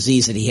rare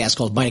disease that he has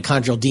called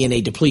mitochondrial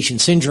DNA depletion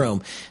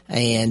syndrome.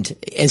 And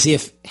as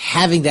if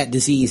having that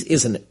disease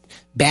isn't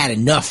bad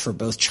enough for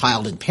both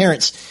child and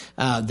parents,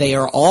 they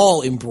are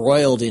all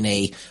embroiled in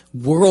a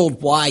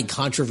worldwide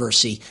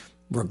controversy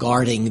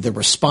regarding the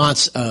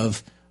response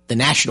of the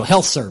National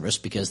Health Service,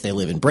 because they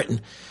live in Britain,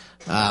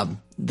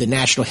 the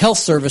National Health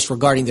Service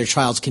regarding their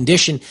child's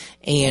condition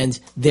and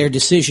their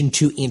decision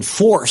to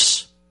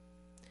enforce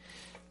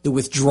the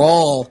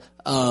withdrawal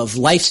of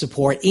life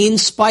support in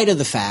spite of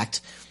the fact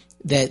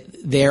that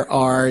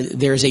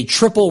there's a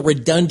triple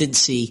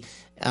redundancy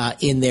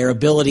in their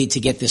ability to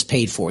get this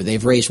paid for.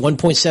 They've raised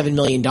 $1.7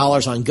 million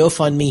on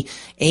GoFundMe,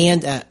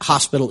 and a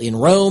hospital in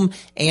Rome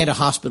and a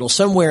hospital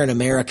somewhere in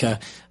America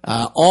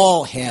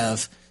all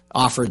have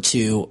offered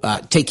to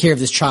take care of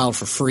this child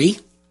for free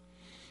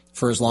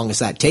for as long as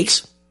that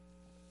takes.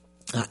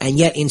 And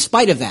yet, in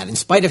spite of that, in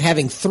spite of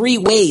having three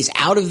ways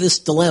out of this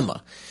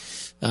dilemma,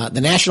 the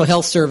National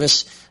Health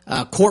Service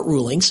court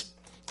rulings,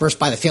 first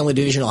by the Family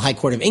Divisional High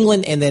Court of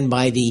England and then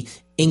by the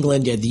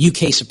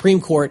UK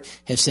Supreme Court,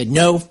 have said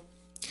no.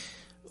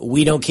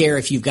 We don't care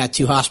if you've got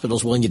two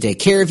hospitals willing to take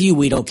care of you.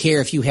 We don't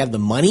care if you have the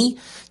money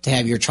to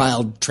have your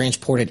child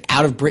transported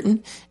out of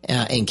Britain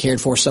and cared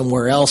for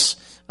somewhere else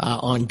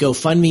on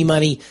GoFundMe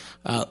money.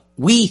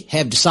 We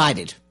have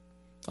decided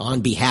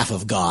on behalf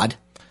of God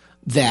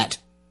that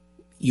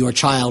your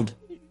child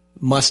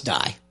must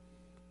die.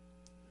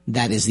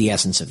 That is the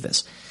essence of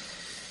this.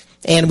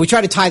 And we try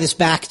to tie this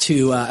back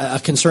to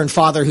a concerned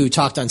father who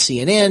talked on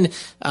CNN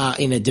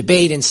in a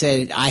debate and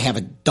said, I have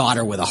a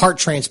daughter with a heart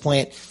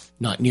transplant.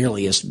 Not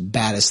nearly as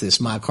bad as this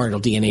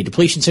myocardial DNA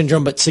depletion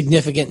syndrome, but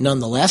significant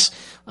nonetheless.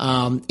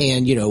 And,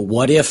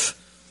 what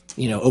if,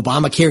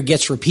 Obamacare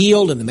gets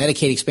repealed and the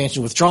Medicaid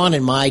expansion withdrawn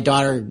and my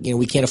daughter,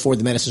 we can't afford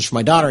the medicines for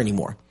my daughter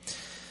anymore.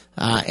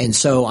 And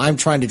so I'm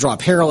trying to draw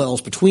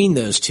parallels between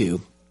those two.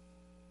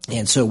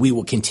 And so we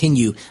will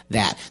continue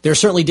that. There are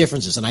certainly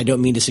differences, and I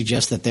don't mean to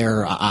suggest that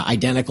they're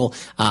identical.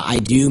 I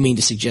do mean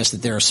to suggest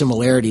that there are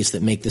similarities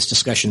that make this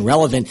discussion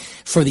relevant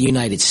for the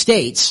United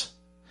States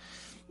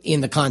in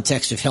the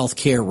context of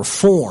healthcare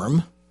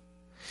reform,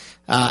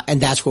 and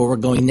that's where we're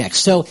going next.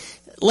 So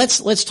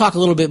let's talk a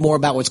little bit more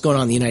about what's going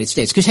on in the United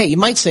States. Because, hey, you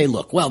might say,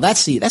 look, well,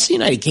 that's the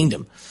United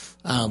Kingdom.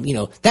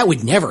 That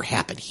would never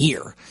happen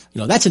here.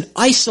 That's an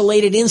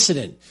isolated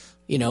incident.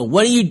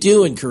 What are you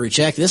doing,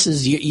 Karuchak?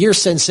 You're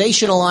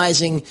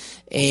sensationalizing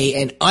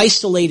an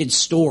isolated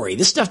story.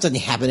 This stuff doesn't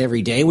happen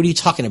every day. What are you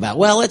talking about?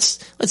 Well, let's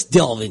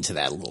delve into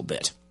that a little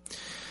bit.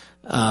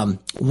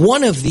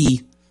 One of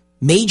the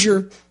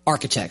major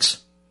architects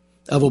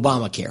of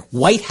Obamacare,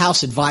 White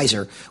House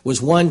advisor,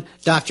 was one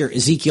Dr.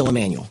 Ezekiel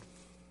Emanuel.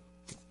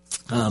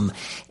 And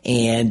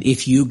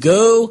if you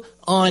go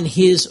on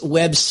his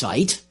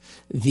website,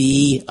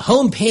 the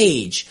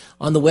homepage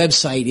on the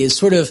website is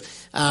sort of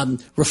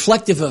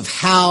reflective of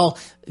how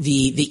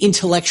the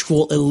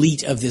intellectual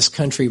elite of this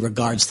country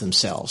regards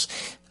themselves.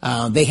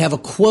 They have a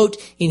quote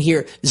in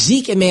here,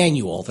 Zeke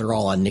Emanuel, they're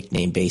all on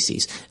nickname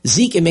bases.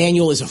 Zeke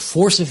Emanuel is a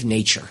force of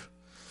nature.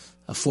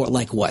 For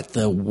like what?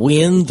 The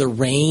wind, the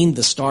rain,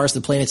 the stars, the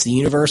planets, the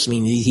universe. I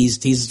mean,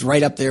 he's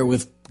right up there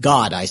with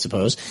God, I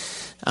suppose.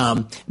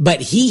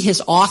 But he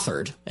has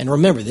authored, and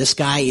remember, this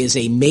guy is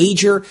a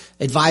major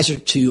advisor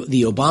to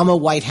the Obama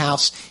White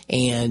House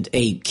and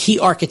a key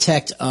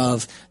architect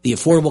of the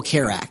Affordable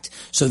Care Act.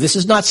 So this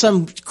is not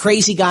some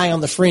crazy guy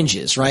on the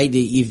fringes, right?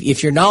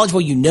 If you're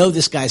knowledgeable, you know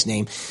this guy's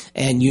name,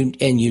 and you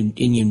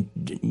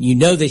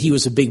know that he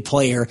was a big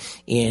player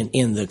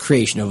in the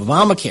creation of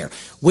Obamacare.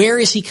 Where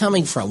is he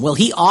coming from? Well,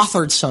 he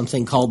authored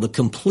something called the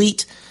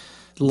Complete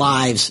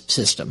Lives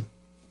System.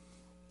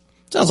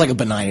 Sounds like a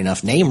benign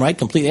enough name, right?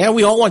 Complete. Yeah,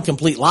 we all want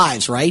complete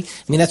lives, right?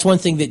 I mean, that's one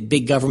thing that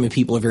big government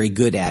people are very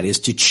good at, is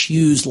to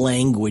choose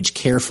language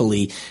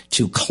carefully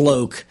to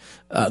cloak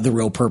the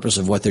real purpose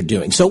of what they're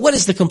doing. So what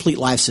is the Complete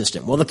Lives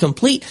System? Well, the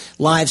Complete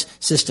Lives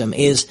System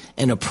is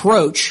an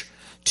approach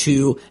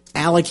to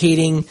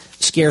allocating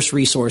scarce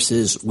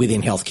resources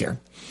within healthcare.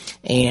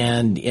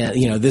 And,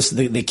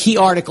 the key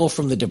article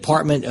from the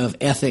Department of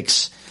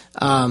Ethics,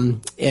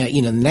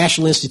 the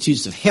National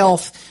Institutes of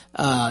Health,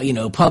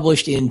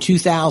 published in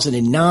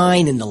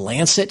 2009 in The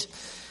Lancet,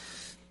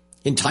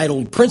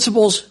 entitled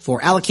Principles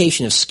for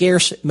Allocation of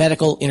Scarce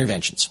Medical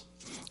Interventions.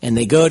 And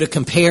they go to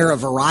compare a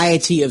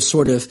variety of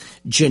sort of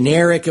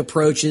generic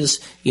approaches.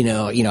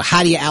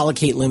 How do you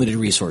allocate limited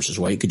resources?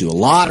 Well, you could do a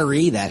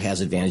lottery. That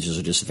has advantages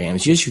or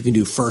disadvantages. You can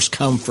do first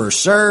come,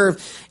 first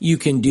serve. You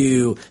can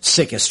do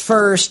sickest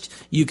first.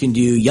 You can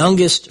do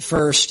youngest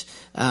first.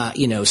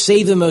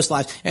 Save the most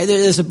lives.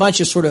 There's a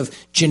bunch of sort of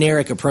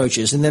generic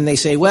approaches. And then they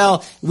say,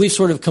 well, we've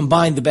sort of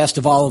combined the best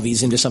of all of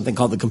these into something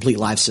called the Complete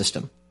Lives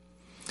System.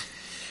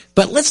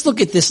 But let's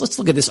look at this. Let's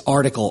look at this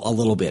article a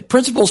little bit.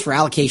 Principles for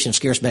allocation of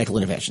scarce medical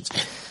interventions.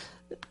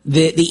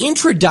 The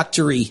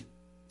introductory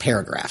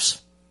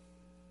paragraphs.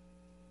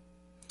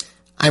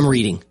 I'm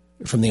reading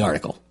from the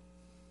article.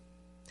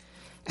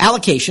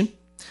 Allocation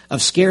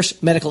of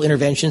scarce medical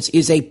interventions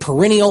is a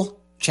perennial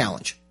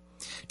challenge.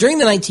 During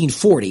the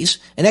 1940s,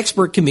 an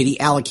expert committee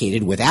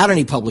allocated, without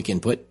any public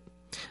input,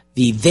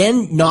 the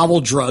then novel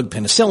drug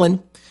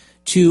penicillin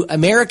to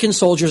American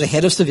soldiers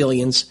ahead of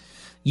civilians,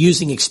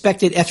 using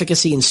expected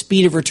efficacy and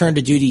speed of return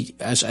to duty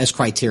as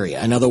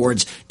criteria. In other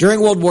words,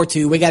 during World War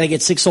II, we got to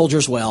get sick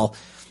soldiers well.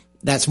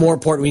 That's more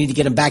important. We need to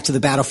get them back to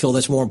the battlefield.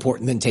 That's more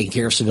important than taking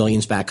care of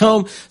civilians back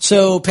home.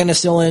 So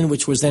penicillin,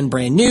 which was then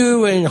brand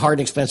new and hard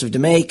and expensive to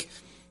make,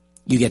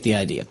 you get the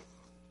idea.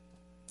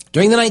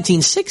 During the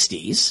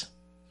 1960s,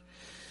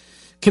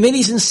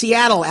 committees in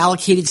Seattle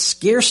allocated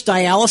scarce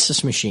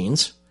dialysis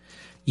machines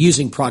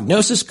using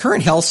prognosis,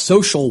 current health,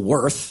 social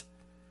worth,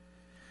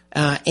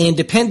 and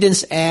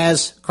dependence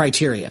as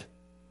criteria.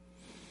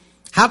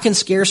 How can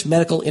scarce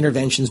medical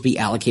interventions be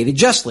allocated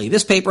justly?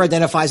 This paper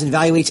identifies and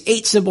evaluates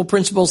 8 simple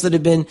principles that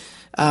have been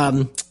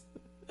that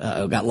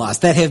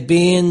have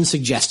been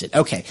suggested.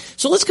 Okay,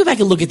 so let's go back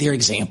and look at their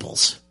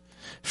examples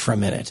for a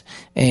minute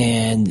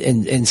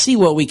and see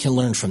what we can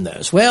learn from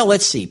those. Well,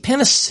 let's see.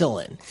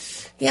 Penicillin.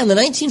 Yeah, in the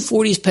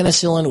 1940s,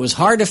 penicillin was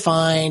hard to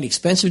find,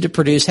 expensive to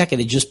produce. Heck, it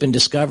had just been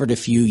discovered a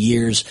few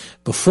years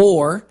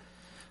before.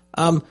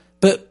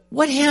 But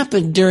what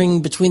happened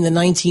between the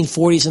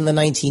 1940s and the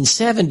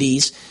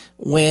 1970s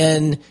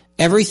when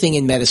everything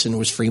in medicine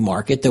was free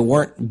market? There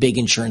weren't big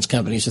insurance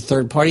companies or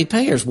third-party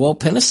payers. Well,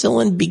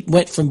 penicillin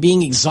went from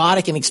being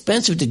exotic and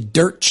expensive to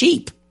dirt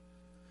cheap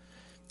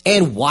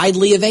and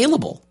widely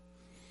available.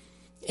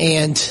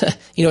 And,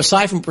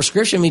 aside from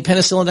prescription,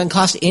 penicillin doesn't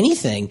cost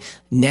anything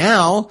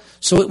now.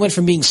 So it went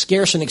from being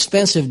scarce and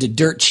expensive to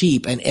dirt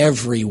cheap and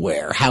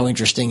everywhere. How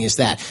interesting is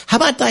that? How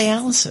about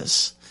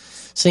dialysis?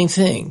 Same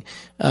thing.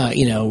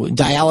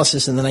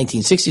 Dialysis in the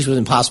 1960s was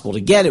impossible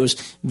to get. It was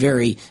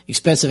very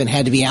expensive and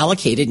had to be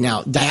allocated.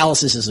 Now,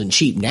 dialysis isn't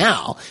cheap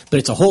now, but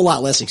it's a whole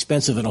lot less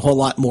expensive and a whole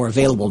lot more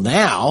available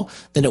now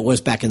than it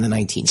was back in the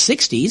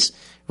 1960s,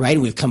 right?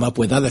 And we've come up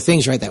with other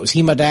things, right? That was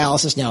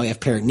hemodialysis. Now we have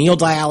peritoneal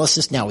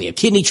dialysis. Now we have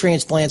kidney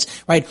transplants,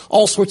 right?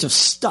 All sorts of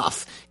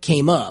stuff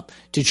came up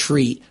to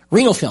treat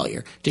renal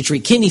failure, to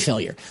treat kidney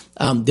failure.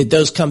 Did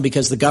those come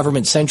because the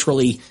government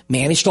centrally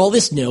managed all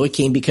this? No, it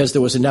came because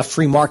there was enough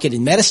free market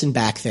in medicine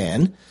back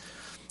then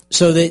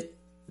so that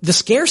the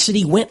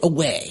scarcity went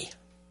away.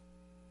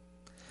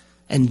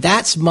 And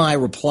that's my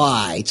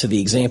reply to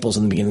the examples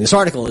in the beginning of this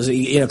article is,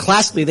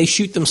 classically they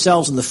shoot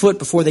themselves in the foot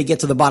before they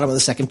get to the bottom of the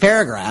second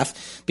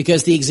paragraph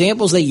because the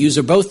examples they use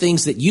are both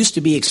things that used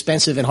to be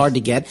expensive and hard to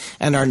get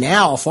and are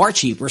now far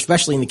cheaper,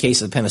 especially in the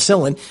case of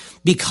penicillin,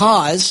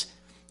 because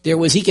there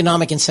was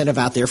economic incentive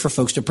out there for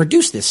folks to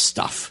produce this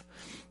stuff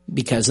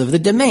because of the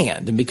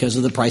demand and because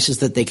of the prices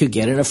that they could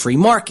get in a free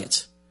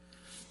market.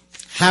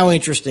 How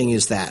interesting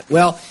is that?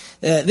 Well,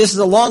 this is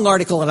a long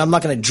article and I'm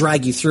not going to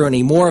drag you through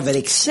any more of it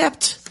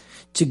except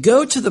to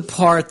go to the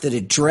part that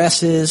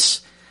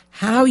addresses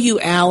how you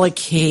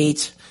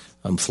allocate.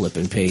 I'm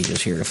flipping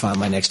pages here to find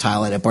my next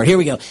highlighted part. Here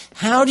we go.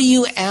 How do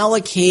you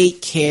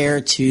allocate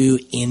care to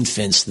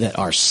infants that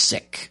are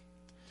sick?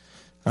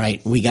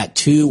 Right? We got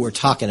 2 we're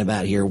talking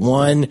about here.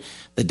 One,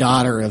 the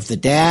daughter of the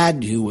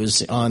dad who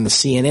was on the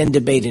CNN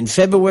debate in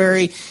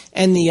February,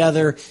 and the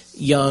other,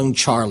 young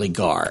Charlie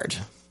Gard.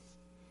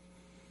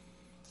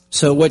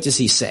 So what does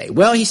he say?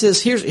 Well, he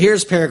says,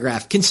 here's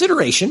paragraph.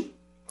 Consideration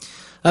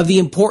of the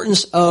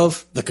importance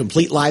of the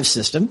complete life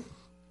system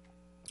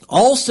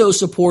also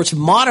supports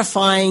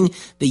modifying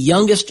the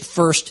youngest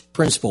first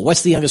principle.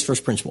 What's the youngest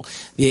first principle?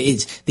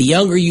 It's the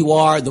younger you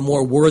are, the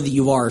more worthy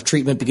you are of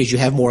treatment because you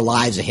have more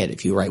lives ahead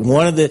of you, right?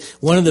 One of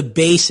the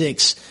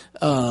basics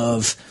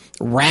of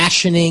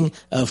rationing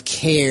of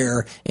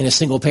care in a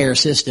single payer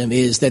system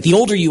is that the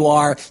older you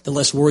are, the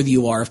less worthy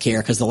you are of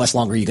care because the less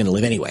longer you're going to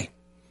live anyway.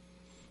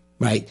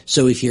 Right?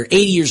 So if you're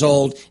 80 years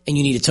old and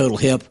you need a total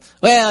hip,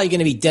 well, you're going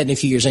to be dead in a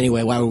few years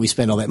anyway. Why would we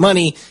spend all that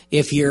money?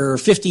 If you're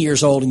 50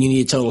 years old and you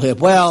need a total hip,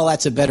 well,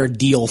 that's a better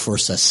deal for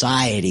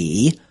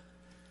society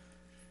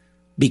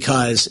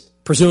because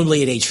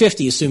presumably at age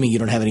 50, assuming you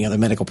don't have any other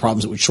medical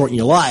problems that would shorten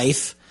your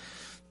life,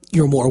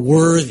 you're more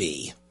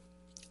worthy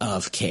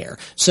of care.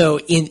 So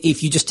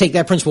if you just take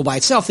that principle by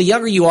itself, the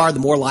younger you are, the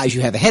more lives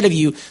you have ahead of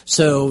you.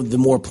 So the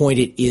more point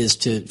it is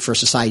for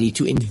society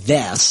to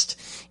invest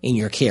in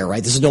your care,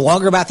 right? This is no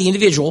longer about the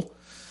individual.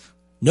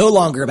 No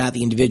longer about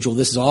the individual.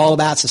 This is all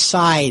about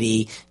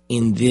society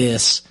in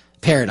this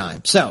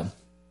paradigm. So,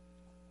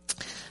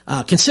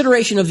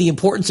 consideration of the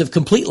importance of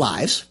complete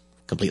life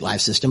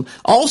system,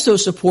 also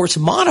supports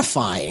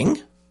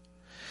modifying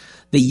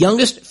the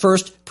youngest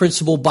first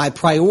principle by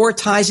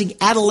prioritizing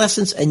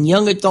adolescents and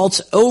young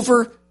adults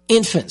over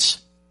infants.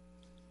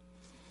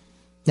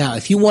 Now,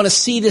 if you want to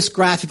see this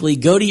graphically,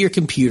 go to your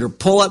computer,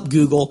 pull up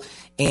Google,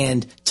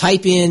 and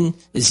type in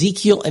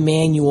Ezekiel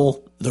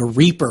Emanuel, the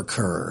Reaper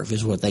curve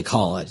is what they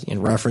call it,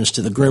 in reference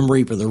to the Grim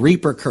Reaper, the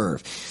Reaper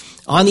curve.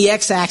 On the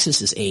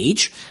x-axis is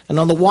age, and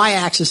on the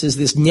y-axis is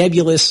this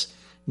nebulous,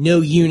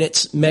 no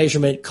units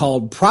measurement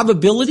called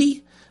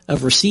probability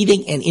of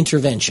receiving an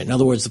intervention. In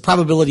other words, the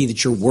probability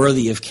that you're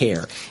worthy of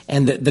care.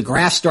 And the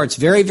graph starts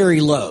very, very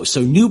low.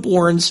 So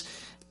newborns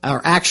are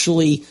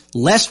actually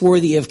less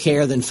worthy of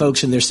care than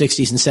folks in their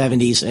 60s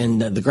and 70s,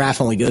 and the graph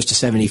only goes to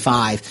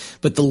 75.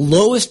 But the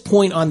lowest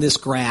point on this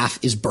graph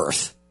is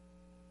birth.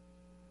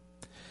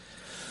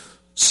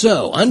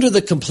 So, under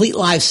the complete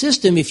life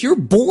system, if you're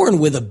born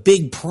with a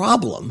big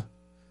problem,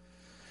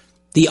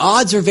 the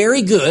odds are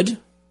very good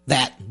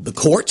that the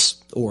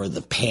courts or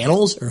the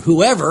panels or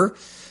whoever,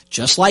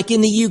 just like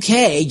in the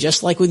UK,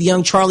 just like with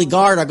young Charlie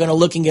Gard, are going to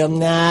look and go,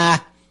 nah,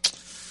 I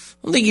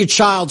don't think your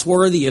child's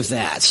worthy of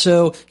that.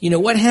 So,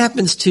 what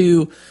happens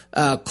to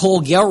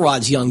Cole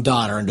Gelrod's young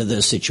daughter under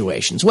those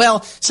situations?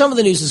 Well, some of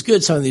the news is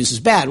good, some of the news is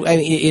bad. I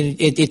mean,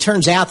 it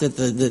turns out that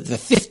the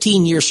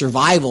 15-year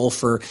survival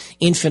for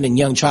infant and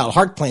young child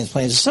heart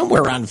transplants is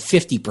somewhere around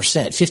 50%,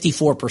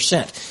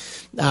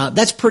 54%.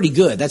 That's pretty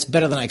good. That's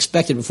better than I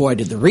expected before I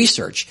did the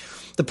research.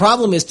 The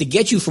problem is to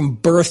get you from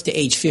birth to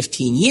age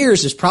 15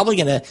 years is probably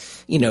going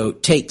to,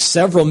 take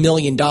several $1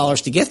 million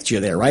to get you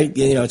there, right?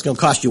 It's going to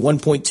cost you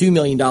 $1.2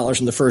 million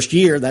in the first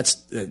year.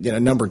 That's,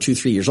 number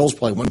 2-3 years old is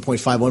probably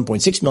 $1.5,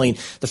 $1.6 million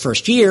the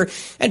first year,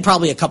 and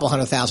probably a couple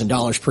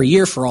 $100,000 per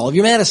year for all of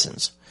your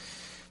medicines.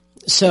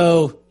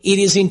 So it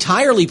is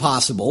entirely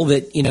possible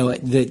that,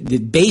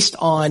 that based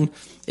on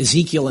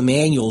Ezekiel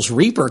Emanuel's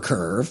Reaper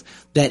curve,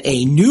 that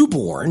a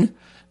newborn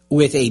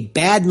with a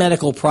bad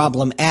medical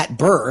problem at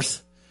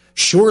birth,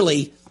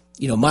 surely,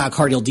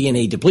 myocardial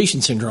DNA depletion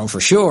syndrome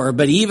for sure,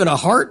 but even a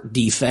heart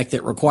defect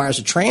that requires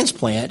a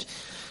transplant,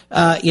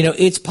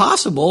 it's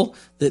possible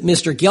that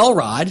Mr.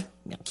 Gelrod,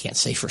 I can't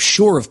say for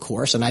sure, of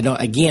course, and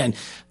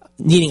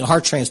needing a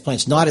heart transplant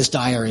is not as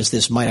dire as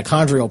this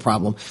mitochondrial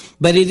problem,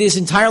 but it is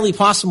entirely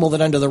possible that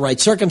under the right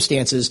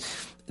circumstances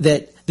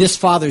that this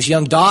father's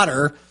young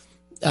daughter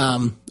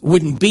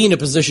wouldn't be in a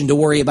position to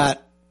worry about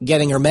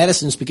getting her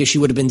medicines because she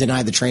would have been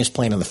denied the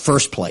transplant in the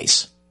first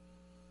place.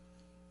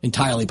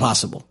 Entirely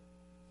possible.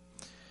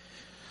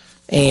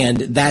 And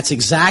that's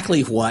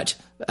exactly what,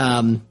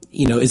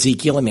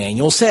 Ezekiel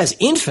Emanuel says.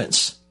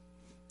 Infants,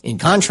 in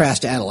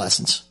contrast to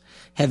adolescents,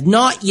 have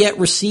not yet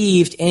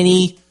received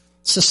any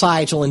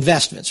societal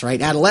investments, right?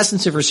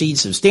 Adolescents have received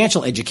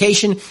substantial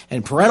education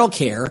and parental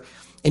care,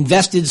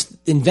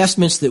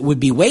 investments that would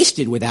be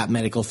wasted without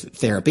medical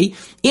therapy.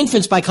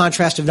 Infants, by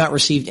contrast, have not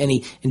received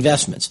any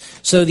investments.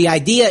 So the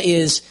idea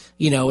is,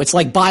 it's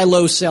like buy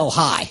low, sell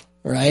high.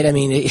 Right? I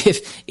mean,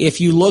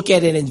 if you look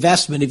at an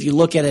investment, if you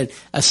look at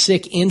a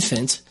sick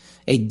infant,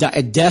 a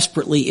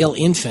desperately ill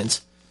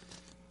infant,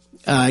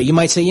 you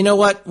might say, you know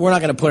what? We're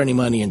not going to put any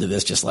money into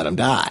this. Just let him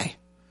die.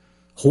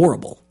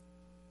 Horrible.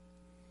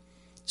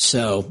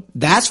 So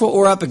that's what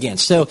we're up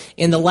against. So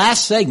in the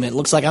last segment, it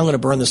looks like I'm going to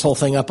burn this whole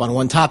thing up on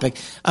one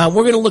topic. We're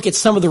going to look at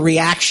some of the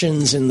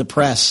reactions in the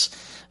press.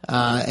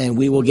 And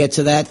we will get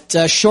to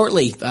that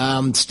shortly.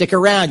 Stick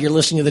around. You're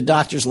listening to the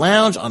Doctor's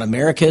Lounge on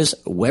America's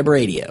Web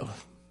Radio.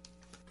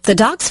 The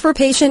Docs for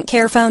Patient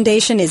Care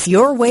Foundation is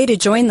your way to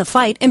join the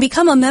fight and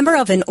become a member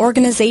of an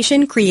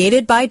organization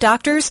created by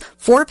doctors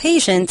for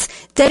patients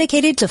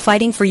dedicated to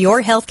fighting for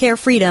your healthcare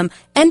freedom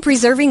and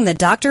preserving the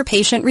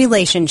doctor-patient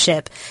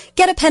relationship.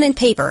 Get a pen and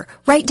paper.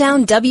 Write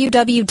down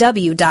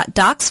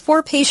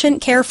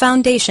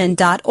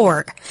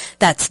www.docsforpatientcarefoundation.org.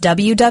 That's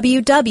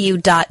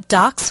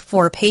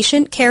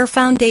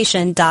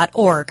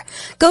www.docsforpatientcarefoundation.org.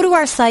 Go to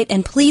our site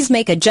and please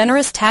make a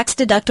generous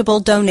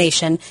tax-deductible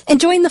donation and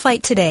join the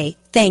fight today.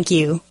 Thank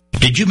you.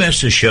 Did you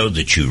miss a show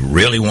that you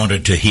really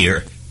wanted to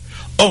hear?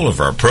 All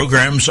of our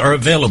programs are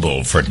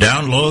available for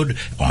download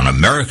on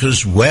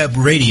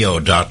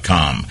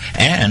americaswebradio.com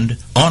and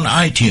on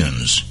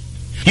iTunes.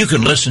 You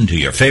can listen to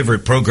your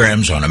favorite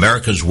programs on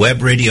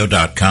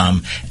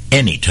americaswebradio.com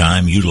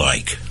anytime you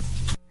like.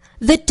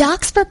 The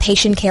Docs for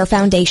Patient Care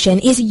Foundation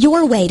is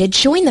your way to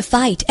join the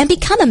fight and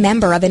become a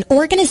member of an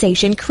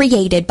organization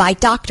created by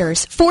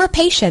doctors for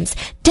patients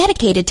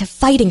dedicated to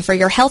fighting for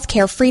your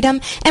healthcare freedom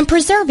and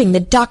preserving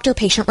the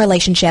doctor-patient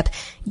relationship.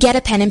 Get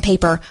a pen and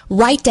paper.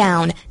 Write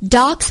down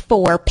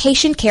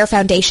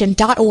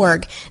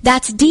docs4patientcarefoundation.org.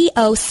 That's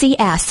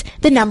DOCS,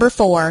 the number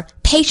 4,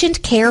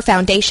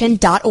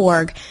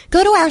 patientcarefoundation.org.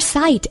 Go to our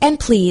site and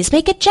please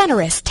make a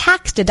generous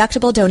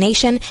tax-deductible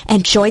donation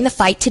and join the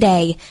fight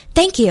today.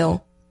 Thank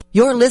you.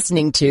 You're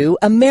listening to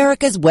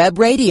America's Web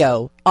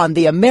Radio on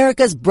the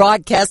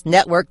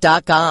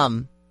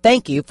AmericasBroadcastNetwork.com.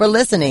 Thank you for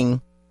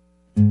listening.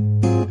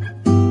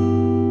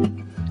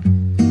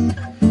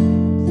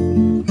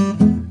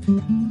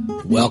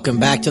 Welcome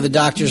back to the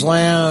Doctor's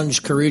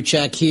Lounge.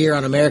 Karuchak here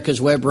on America's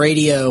Web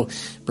Radio,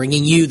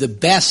 bringing you the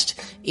best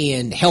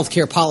in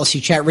healthcare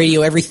policy chat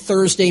radio every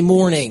Thursday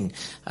morning.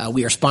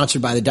 We are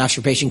sponsored by the Doctors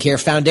for Patient Care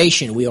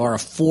Foundation. We are a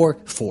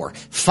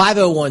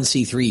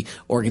 501c3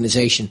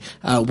 organization.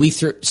 We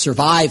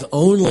survive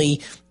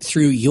only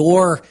through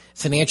your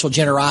financial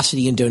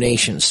generosity and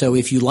donations. So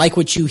if you like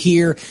what you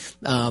hear,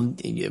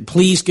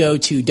 please go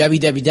to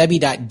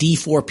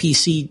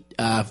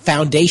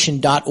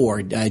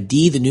www.d4pcfoundation.org,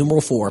 D, the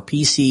numeral 4,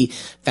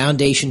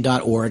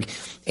 pcfoundation.org,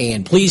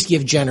 and please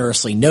give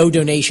generously. No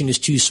donation is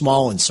too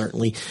small, and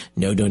certainly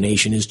no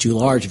donation is too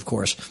large, of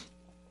course.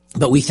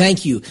 But we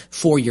thank you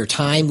for your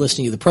time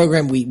listening to the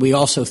program. We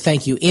also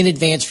thank you in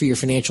advance for your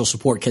financial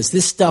support, because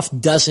this stuff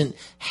doesn't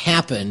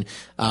happen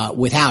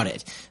without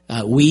it.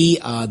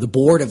 The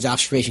board of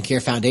Doctors for Patient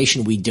Care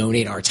Foundation, we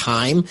donate our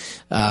time.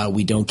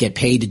 We don't get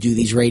paid to do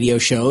these radio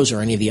shows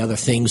or any of the other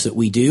things that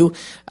we do.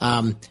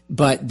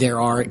 But there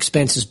are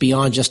expenses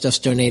beyond just us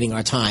donating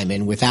our time.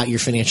 And without your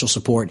financial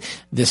support,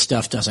 this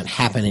stuff doesn't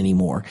happen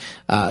anymore.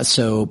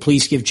 So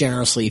please give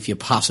generously if you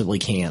possibly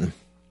can.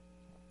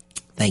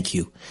 Thank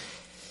you.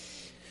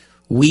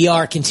 We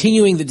are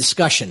continuing the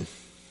discussion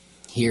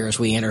here as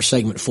we enter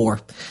segment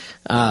 4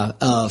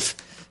 of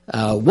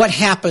what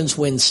happens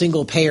when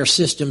single-payer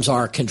systems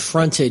are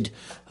confronted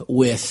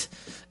with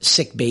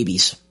sick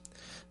babies.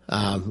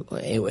 And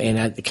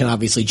that can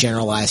obviously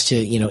generalize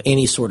to,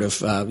 any sort of,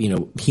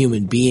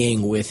 human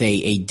being with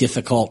a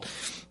difficult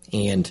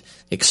and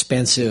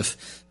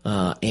expensive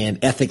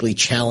and ethically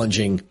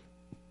challenging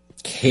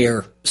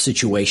care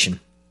situation.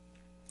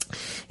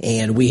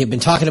 And we have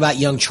been talking about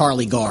young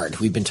Charlie Gard.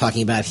 We've been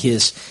talking about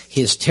his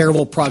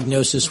terrible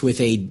prognosis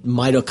with a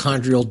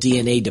mitochondrial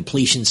DNA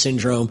depletion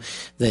syndrome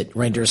that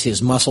renders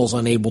his muscles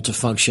unable to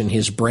function,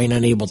 his brain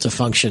unable to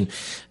function,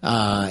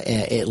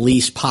 at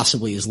least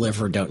possibly his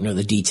liver. Don't know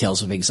the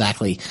details of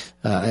exactly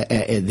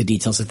the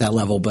details at that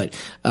level. But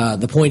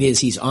the point is,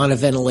 he's on a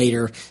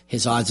ventilator.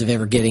 His odds of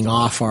ever getting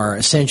off are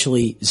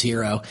essentially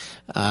zero.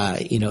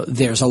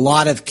 There's a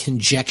lot of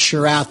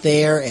conjecture out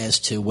there as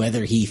to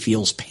whether he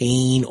feels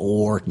pain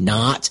or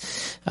not.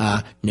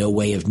 No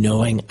way of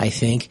knowing, I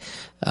think.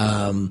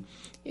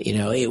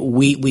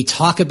 We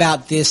talk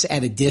about this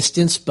at a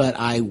distance, but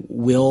I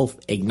will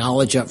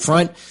acknowledge up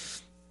front,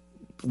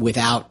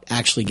 without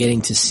actually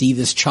getting to see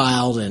this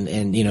child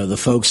and the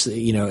folks,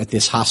 at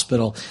this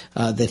hospital,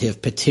 that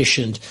have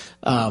petitioned,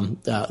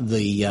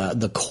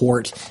 the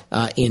court,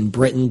 in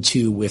Britain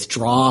to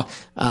withdraw,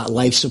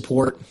 life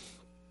support.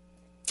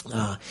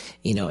 They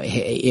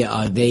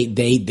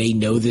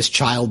know this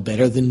child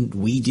better than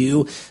we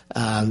do,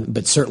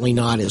 but certainly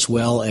not as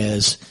well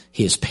as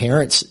his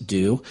parents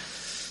do.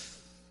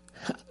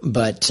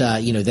 But,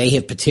 they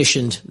have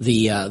petitioned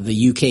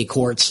the UK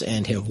courts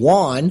and have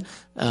won,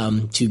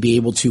 to be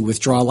able to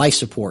withdraw life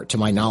support. To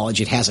my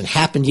knowledge, it hasn't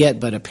happened yet,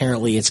 but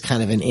apparently it's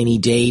kind of an any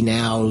day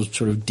now,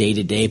 sort of day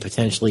to day,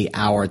 potentially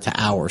hour to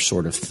hour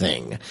sort of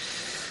thing.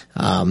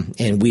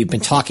 And we've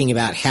been talking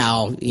about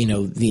how,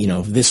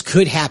 this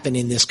could happen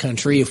in this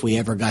country if we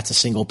ever got to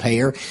single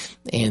payer,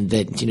 and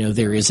that,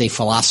 there is a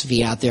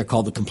philosophy out there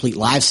called the complete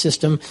lives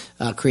system,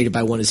 created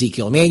by one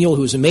Ezekiel Emanuel,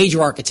 who was a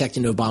major architect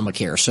in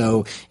Obamacare.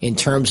 So in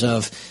terms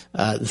of,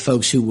 the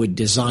folks who would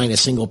design a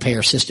single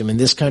payer system in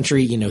this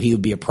country, he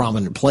would be a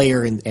prominent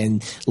player,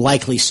 and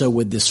likely so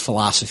would this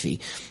philosophy,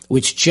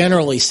 which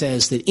generally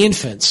says that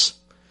infants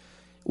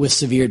with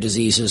severe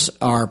diseases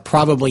are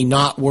probably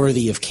not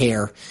worthy of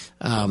care,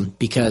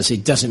 because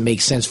it doesn't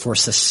make sense for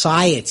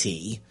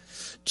society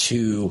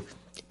to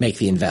make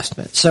the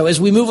investment. So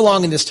as we move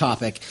along in this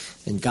topic,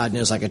 and God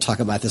knows I could talk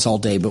about this all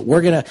day, but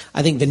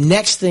I think the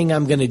next thing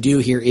I'm going to do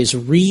here is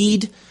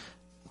read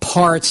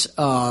parts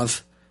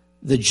of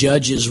the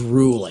judge's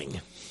ruling,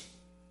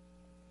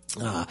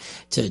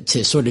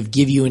 to sort of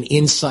give you an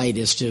insight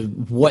as to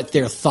what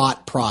their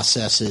thought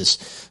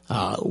processes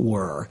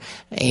were.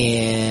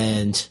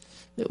 And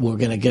we're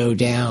going to go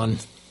down,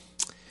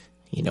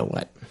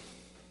 what?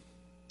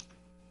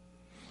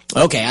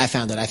 Okay, I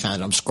found it.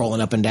 I'm scrolling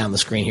up and down the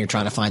screen here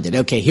trying to find it.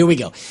 Okay, here we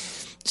go.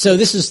 So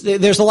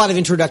there's a lot of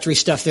introductory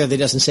stuff there that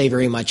doesn't say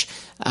very much.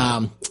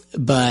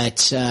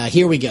 But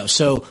here we go.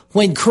 So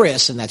when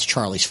Chris, and that's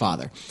Charlie's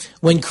father,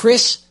 when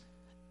Chris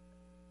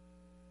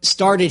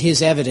started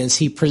his evidence,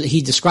 he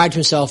described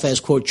himself as,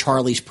 quote,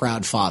 Charlie's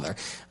proud father.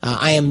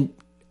 I am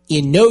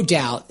in no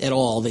doubt at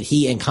all that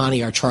he and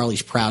Connie are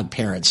Charlie's proud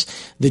parents.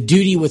 The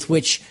duty with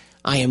which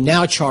I am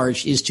now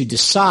charged is to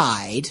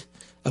decide,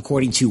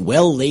 according to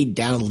well laid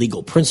down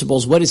legal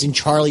principles, what is in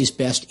Charlie's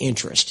best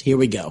interest. Here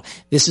we go.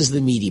 This is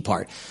the meaty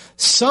part.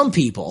 Some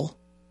people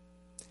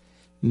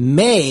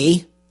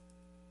may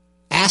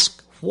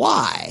ask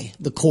why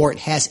the court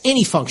has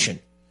any function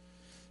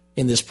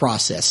in this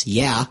process.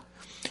 Yeah.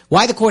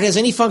 Why the court has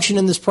any function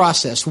in this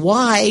process.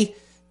 Why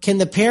can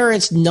the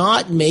parents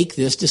not make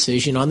this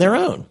decision on their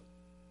own?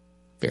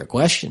 Fair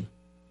question.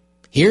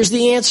 Here's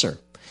the answer.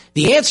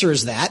 The answer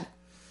is that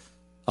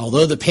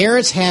although the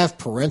parents have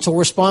parental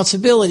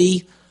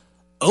responsibility,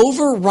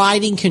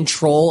 overriding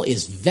control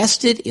is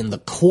vested in the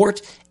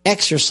court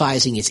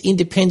exercising its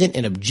independent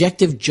and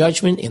objective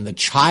judgment in the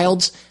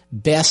child's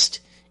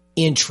best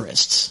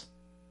interests.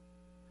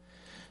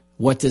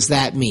 What does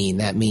that mean?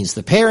 That means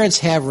the parents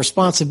have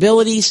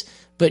responsibilities,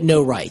 but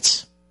no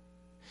rights.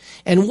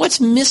 And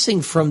what's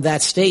missing from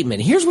that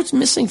statement? Here's what's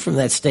missing from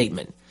that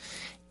statement.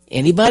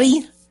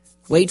 Anybody?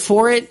 Wait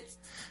for it.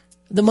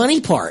 The money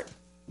part.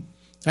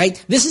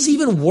 Right? This is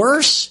even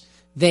worse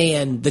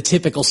than the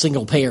typical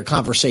single payer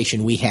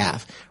conversation we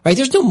have. Right?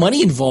 There's no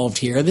money involved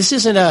here. This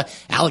isn't a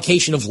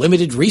allocation of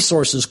limited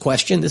resources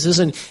question. This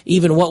isn't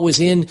even what was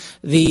in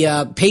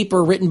the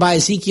paper written by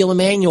Ezekiel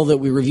Emanuel that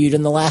we reviewed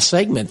in the last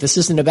segment. This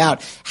isn't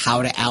about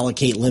how to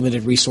allocate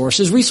limited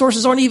resources.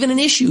 Resources aren't even an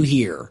issue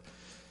here.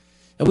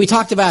 And we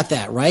talked about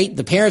that, right?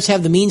 The parents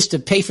have the means to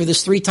pay for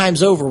this 3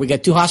 times over. We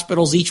got 2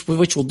 hospitals, each of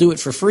which will do it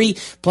for free,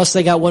 plus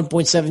they got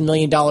 $1.7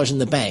 million in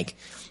the bank.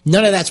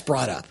 None of that's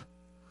brought up.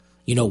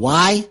 You know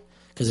why?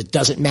 Because it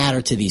doesn't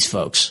matter to these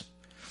folks.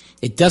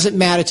 It doesn't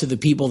matter to the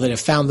people that have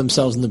found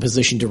themselves in the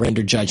position to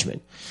render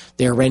judgment.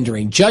 They're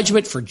rendering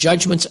judgment for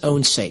judgment's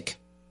own sake.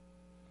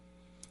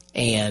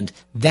 And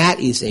that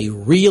is a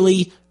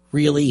really,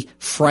 really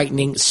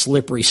frightening,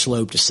 slippery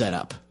slope to set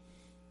up.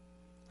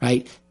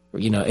 Right?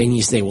 You know, and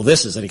you say, well,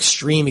 this is an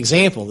extreme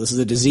example. This is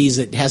a disease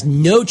that has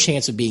no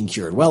chance of being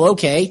cured. Well,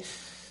 okay.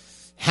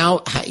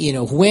 How you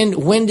know,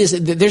 when does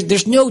it,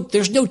 there's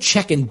no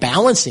check and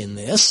balance in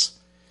this.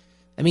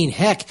 I mean,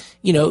 heck,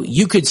 you know,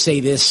 you could say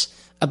this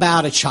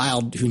about a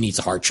child who needs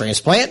a heart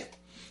transplant,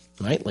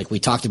 right? Like we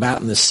talked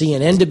about in the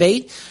CNN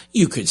debate.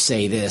 You could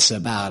say this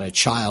about a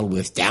child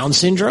with Down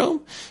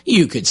syndrome.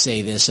 You could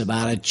say this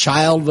about a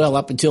child, well,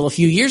 up until a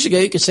few years ago,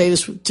 you could say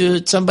this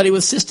to somebody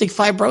with cystic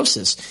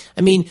fibrosis.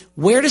 I mean,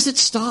 where does it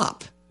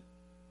stop?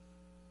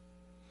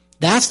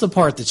 That's the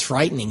part that's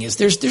frightening, is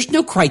there's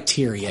no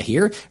criteria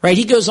here, right?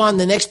 He goes on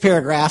the next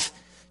paragraph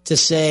to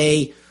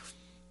say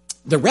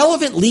the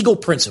relevant legal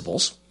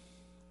principles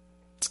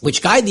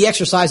which guide the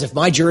exercise of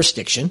my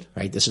jurisdiction,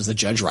 right? This is the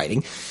judge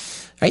writing,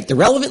 right? The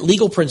relevant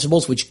legal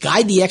principles which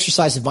guide the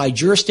exercise of my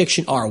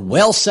jurisdiction are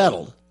well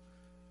settled.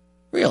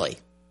 Really?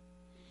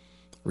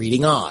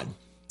 Reading on.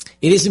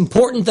 It is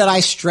important that I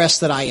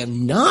stress that I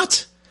am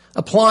not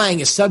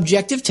applying a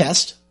subjective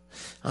test.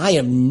 I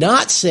am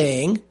not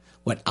saying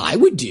what I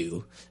would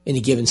do in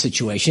a given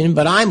situation,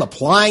 but I'm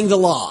applying the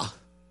law.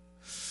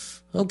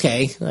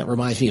 Okay, that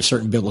reminds me of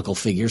certain biblical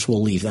figures.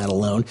 We'll leave that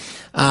alone.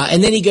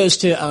 And then he goes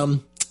to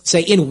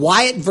say in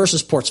Wyatt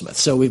versus Portsmouth.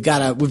 So we've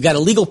got a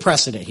legal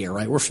precedent here,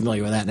 right? We're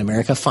familiar with that in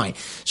America. Fine.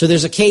 So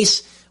there's a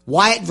case,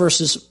 Wyatt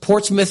versus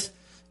Portsmouth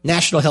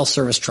National Health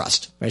Service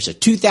Trust. Right? It's a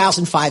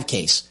 2005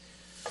 case.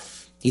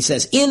 He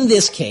says, in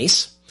this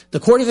case, the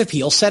Court of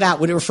Appeal set out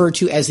what it referred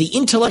to as the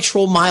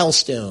intellectual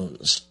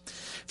milestones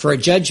for a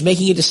judge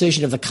making a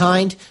decision of the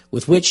kind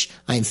with which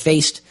I am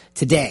faced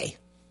today.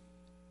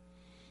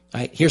 All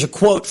right, here's a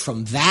quote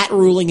from that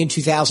ruling in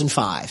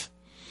 2005.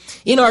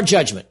 In our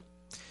judgment,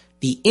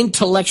 the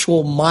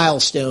intellectual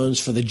milestones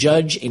for the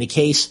judge in a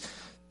case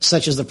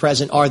such as the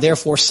present are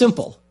therefore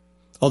simple,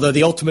 although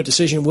the ultimate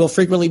decision will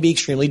frequently be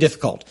extremely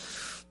difficult.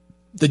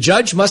 The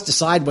judge must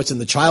decide what's in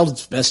the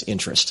child's best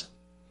interest.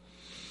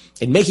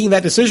 In making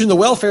that decision, the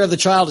welfare of the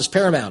child is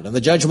paramount, and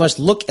the judge must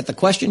look at the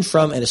question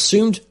from an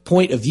assumed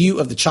point of view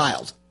of the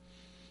child.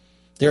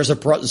 There's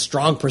a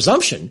strong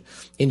presumption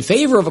in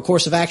favor of a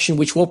course of action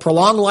which will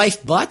prolong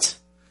life, but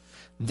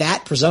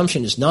that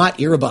presumption is not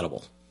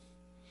irrebuttable.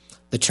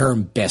 The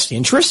term best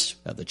interest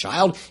of the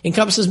child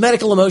encompasses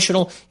medical,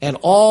 emotional, and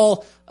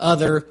all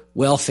other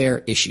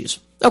welfare issues.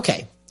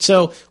 Okay,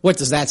 so what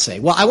does that say?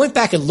 Well, I went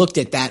back and looked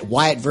at that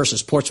Wyatt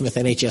versus Portsmouth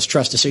NHS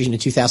Trust decision in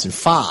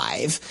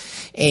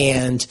 2005,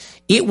 and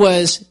it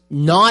was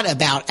not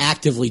about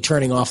actively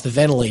turning off the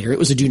ventilator. It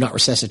was a do not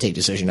resuscitate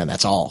decision, and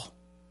that's all.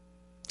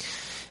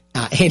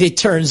 And it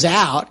turns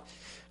out,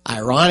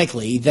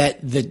 ironically, that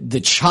the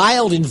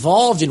child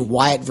involved in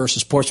Wyatt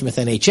versus Portsmouth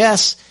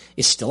NHS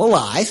is still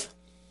alive.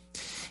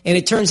 And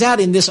it turns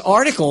out in this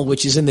article,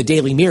 which is in the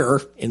Daily Mirror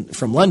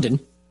from London,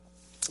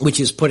 which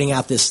is putting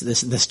out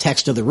this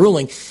text of the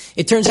ruling,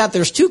 it turns out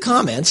there's 2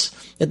 comments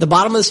at the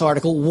bottom of this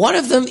article. One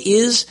of them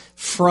is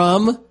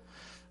from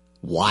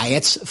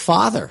Wyatt's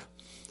father,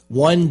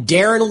 one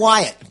Darren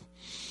Wyatt,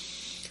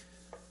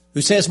 who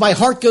says, my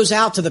heart goes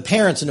out to the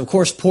parents and, of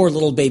course, poor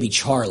little baby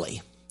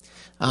Charlie.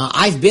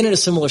 I've been in a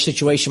similar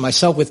situation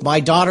myself with my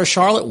daughter,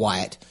 Charlotte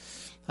Wyatt.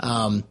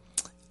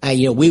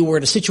 We were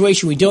in a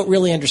situation we don't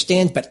really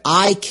understand, but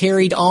I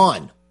carried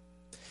on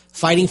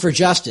fighting for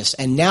justice.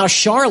 And now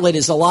Charlotte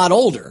is a lot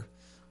older.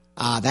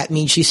 That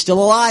means she's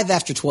still alive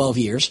after 12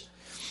 years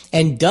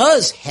and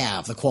does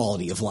have the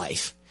quality of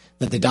life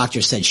that the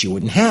doctor said she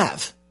wouldn't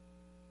have.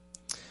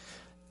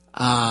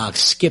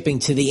 Skipping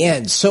to the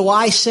end. So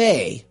I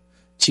say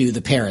to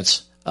the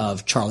parents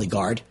of Charlie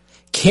Gard,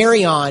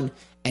 carry on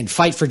and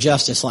fight for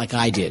justice like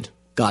I did.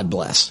 God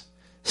bless.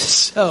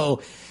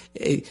 So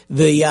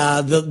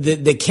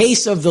the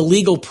case of the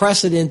legal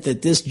precedent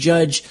that this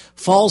judge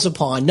falls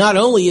upon not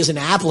only isn't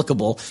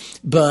applicable,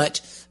 but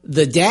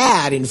the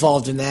dad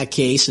involved in that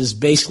case has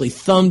basically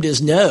thumbed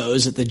his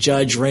nose at the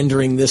judge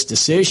rendering this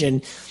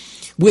decision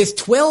with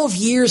 12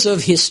 years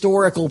of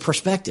historical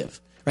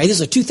perspective. Right? This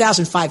is a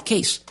 2005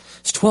 case.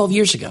 It's 12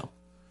 years ago.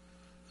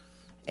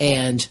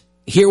 And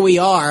here we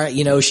are,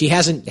 she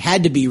hasn't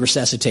had to be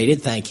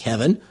resuscitated, thank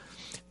heaven,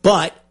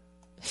 but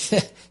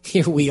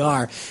here we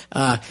are,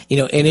 an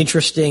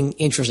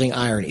interesting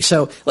irony.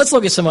 So let's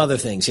look at some other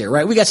things here,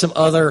 right? We got some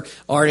other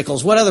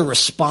articles. What other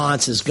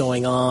response is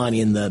going on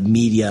in the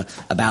media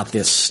about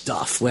this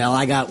stuff? Well,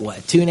 I got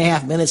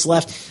 2.5 minutes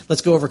left.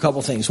 Let's go over a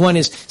couple things. One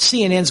is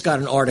CNN's got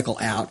an article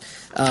out,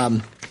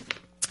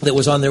 that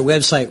was on their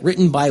website,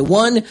 written by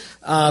one,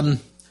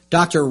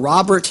 Dr.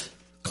 Robert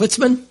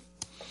Klitzman.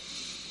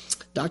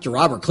 Dr.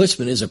 Robert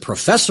Klitzman is a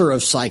professor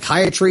of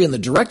psychiatry and the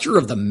director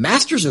of the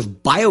Masters of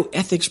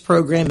Bioethics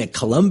program at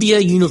Columbia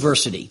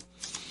University.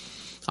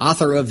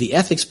 Author of The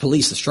Ethics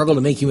Police, The Struggle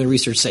to Make Human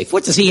Research Safe.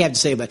 What does he have to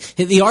say about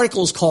it? The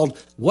article is called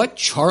What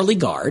Charlie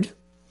Gard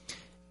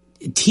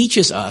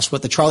Teaches Us,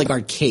 what the Charlie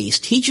Gard case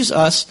teaches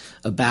us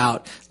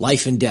about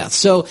life and death.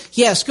 So,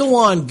 yes, go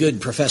on,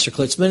 good Professor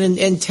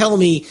Klitzman, and tell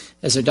me,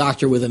 as a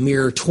doctor with a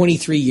mere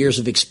 23 years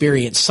of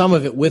experience, some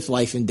of it with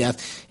life and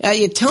death,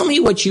 tell me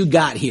what you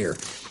got here.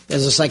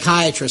 As a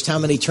psychiatrist, how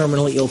many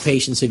terminally ill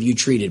patients have you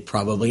treated?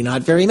 Probably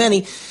not very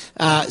many.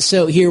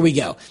 So here we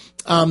go.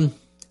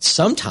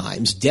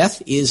 Sometimes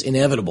death is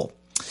inevitable.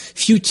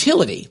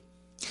 Futility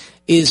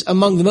is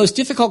among the most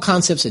difficult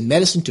concepts in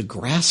medicine to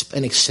grasp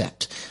and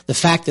accept. The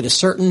fact that at a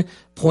certain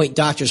point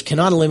doctors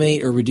cannot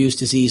eliminate or reduce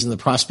disease and the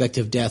prospect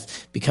of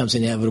death becomes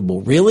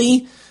inevitable.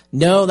 Really?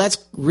 No, that's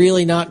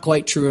really not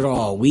quite true at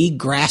all. We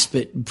grasp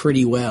it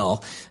pretty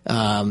well.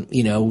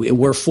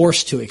 We're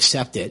forced to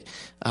accept it.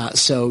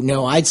 So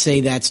no, I'd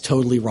say that's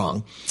totally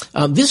wrong.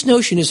 This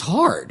notion is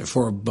hard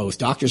for both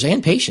doctors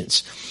and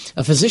patients.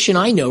 A physician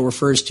I know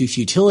refers to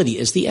futility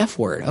as the F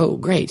word. Oh,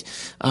 great.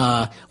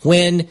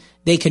 When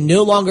they can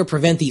no longer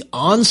prevent the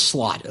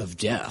onslaught of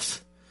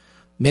death,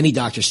 many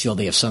doctors feel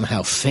they have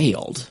somehow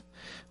failed.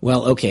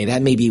 Well, okay,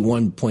 that may be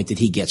one point that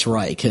he gets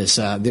right, because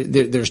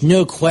there's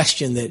no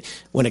question that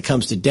when it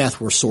comes to death,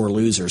 we're sore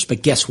losers.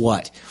 But guess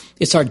what?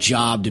 It's our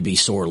job to be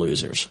sore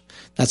losers.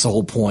 That's the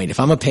whole point. If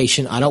I'm a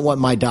patient, I don't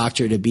want my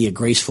doctor to be a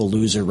graceful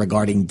loser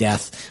regarding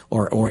death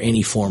or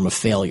any form of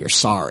failure.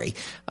 Sorry.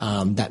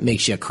 That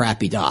makes you a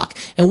crappy doc.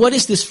 And what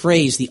is this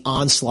phrase, the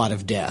onslaught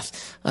of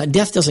death?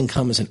 Death doesn't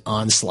come as an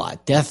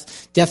onslaught.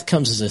 Death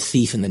comes as a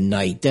thief in the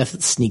night.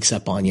 Death sneaks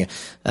up on you.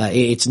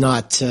 It's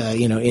not,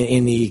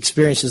 in the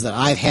experiences that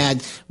I've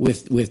had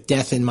with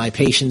death in my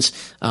patients,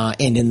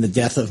 and in the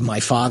death of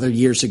my father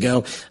years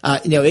ago,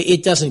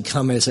 it doesn't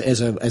come as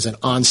an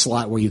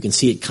onslaught where you can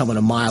see it coming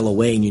a mile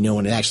away and you know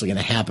when it's actually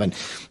going to happen.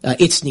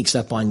 It sneaks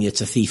up on you.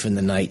 It's a thief in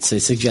the night. So to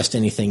suggest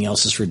anything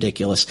else is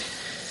ridiculous.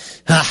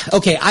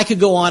 Okay, I could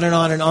go on and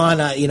on and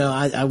on.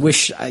 I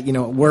wish,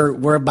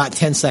 we're about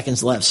 10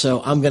 seconds left,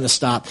 so I'm going to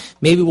stop.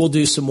 Maybe we'll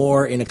do some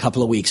more in a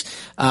couple of weeks.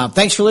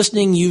 Thanks for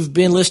listening. You've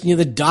been listening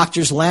to the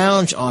Doctor's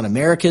Lounge on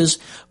America's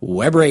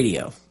Web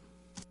Radio.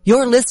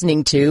 You're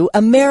listening to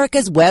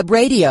America's Web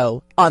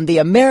Radio on the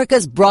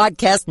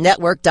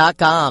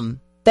AmericasBroadcastNetwork.com.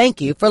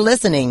 Thank you for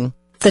listening.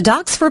 The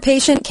Docs for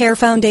Patient Care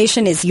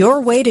Foundation is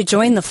your way to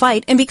join the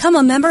fight and become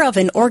a member of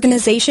an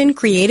organization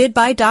created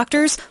by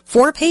doctors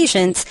for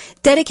patients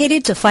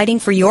dedicated to fighting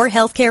for your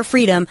healthcare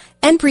freedom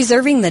and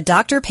preserving the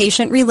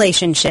doctor-patient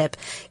relationship.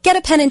 Get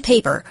a pen and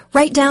paper.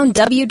 Write down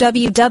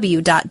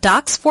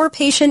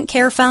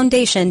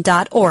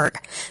www.docsforpatientcarefoundation.org.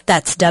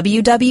 That's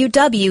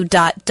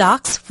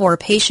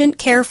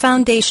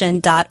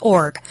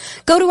www.docsforpatientcarefoundation.org.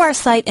 Go to our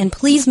site and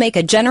please make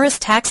a generous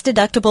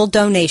tax-deductible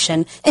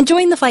donation and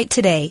join the fight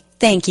today.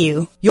 Thank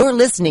you. You're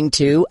listening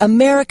to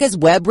America's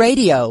Web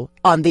Radio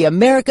on the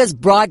America's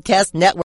Broadcast Network.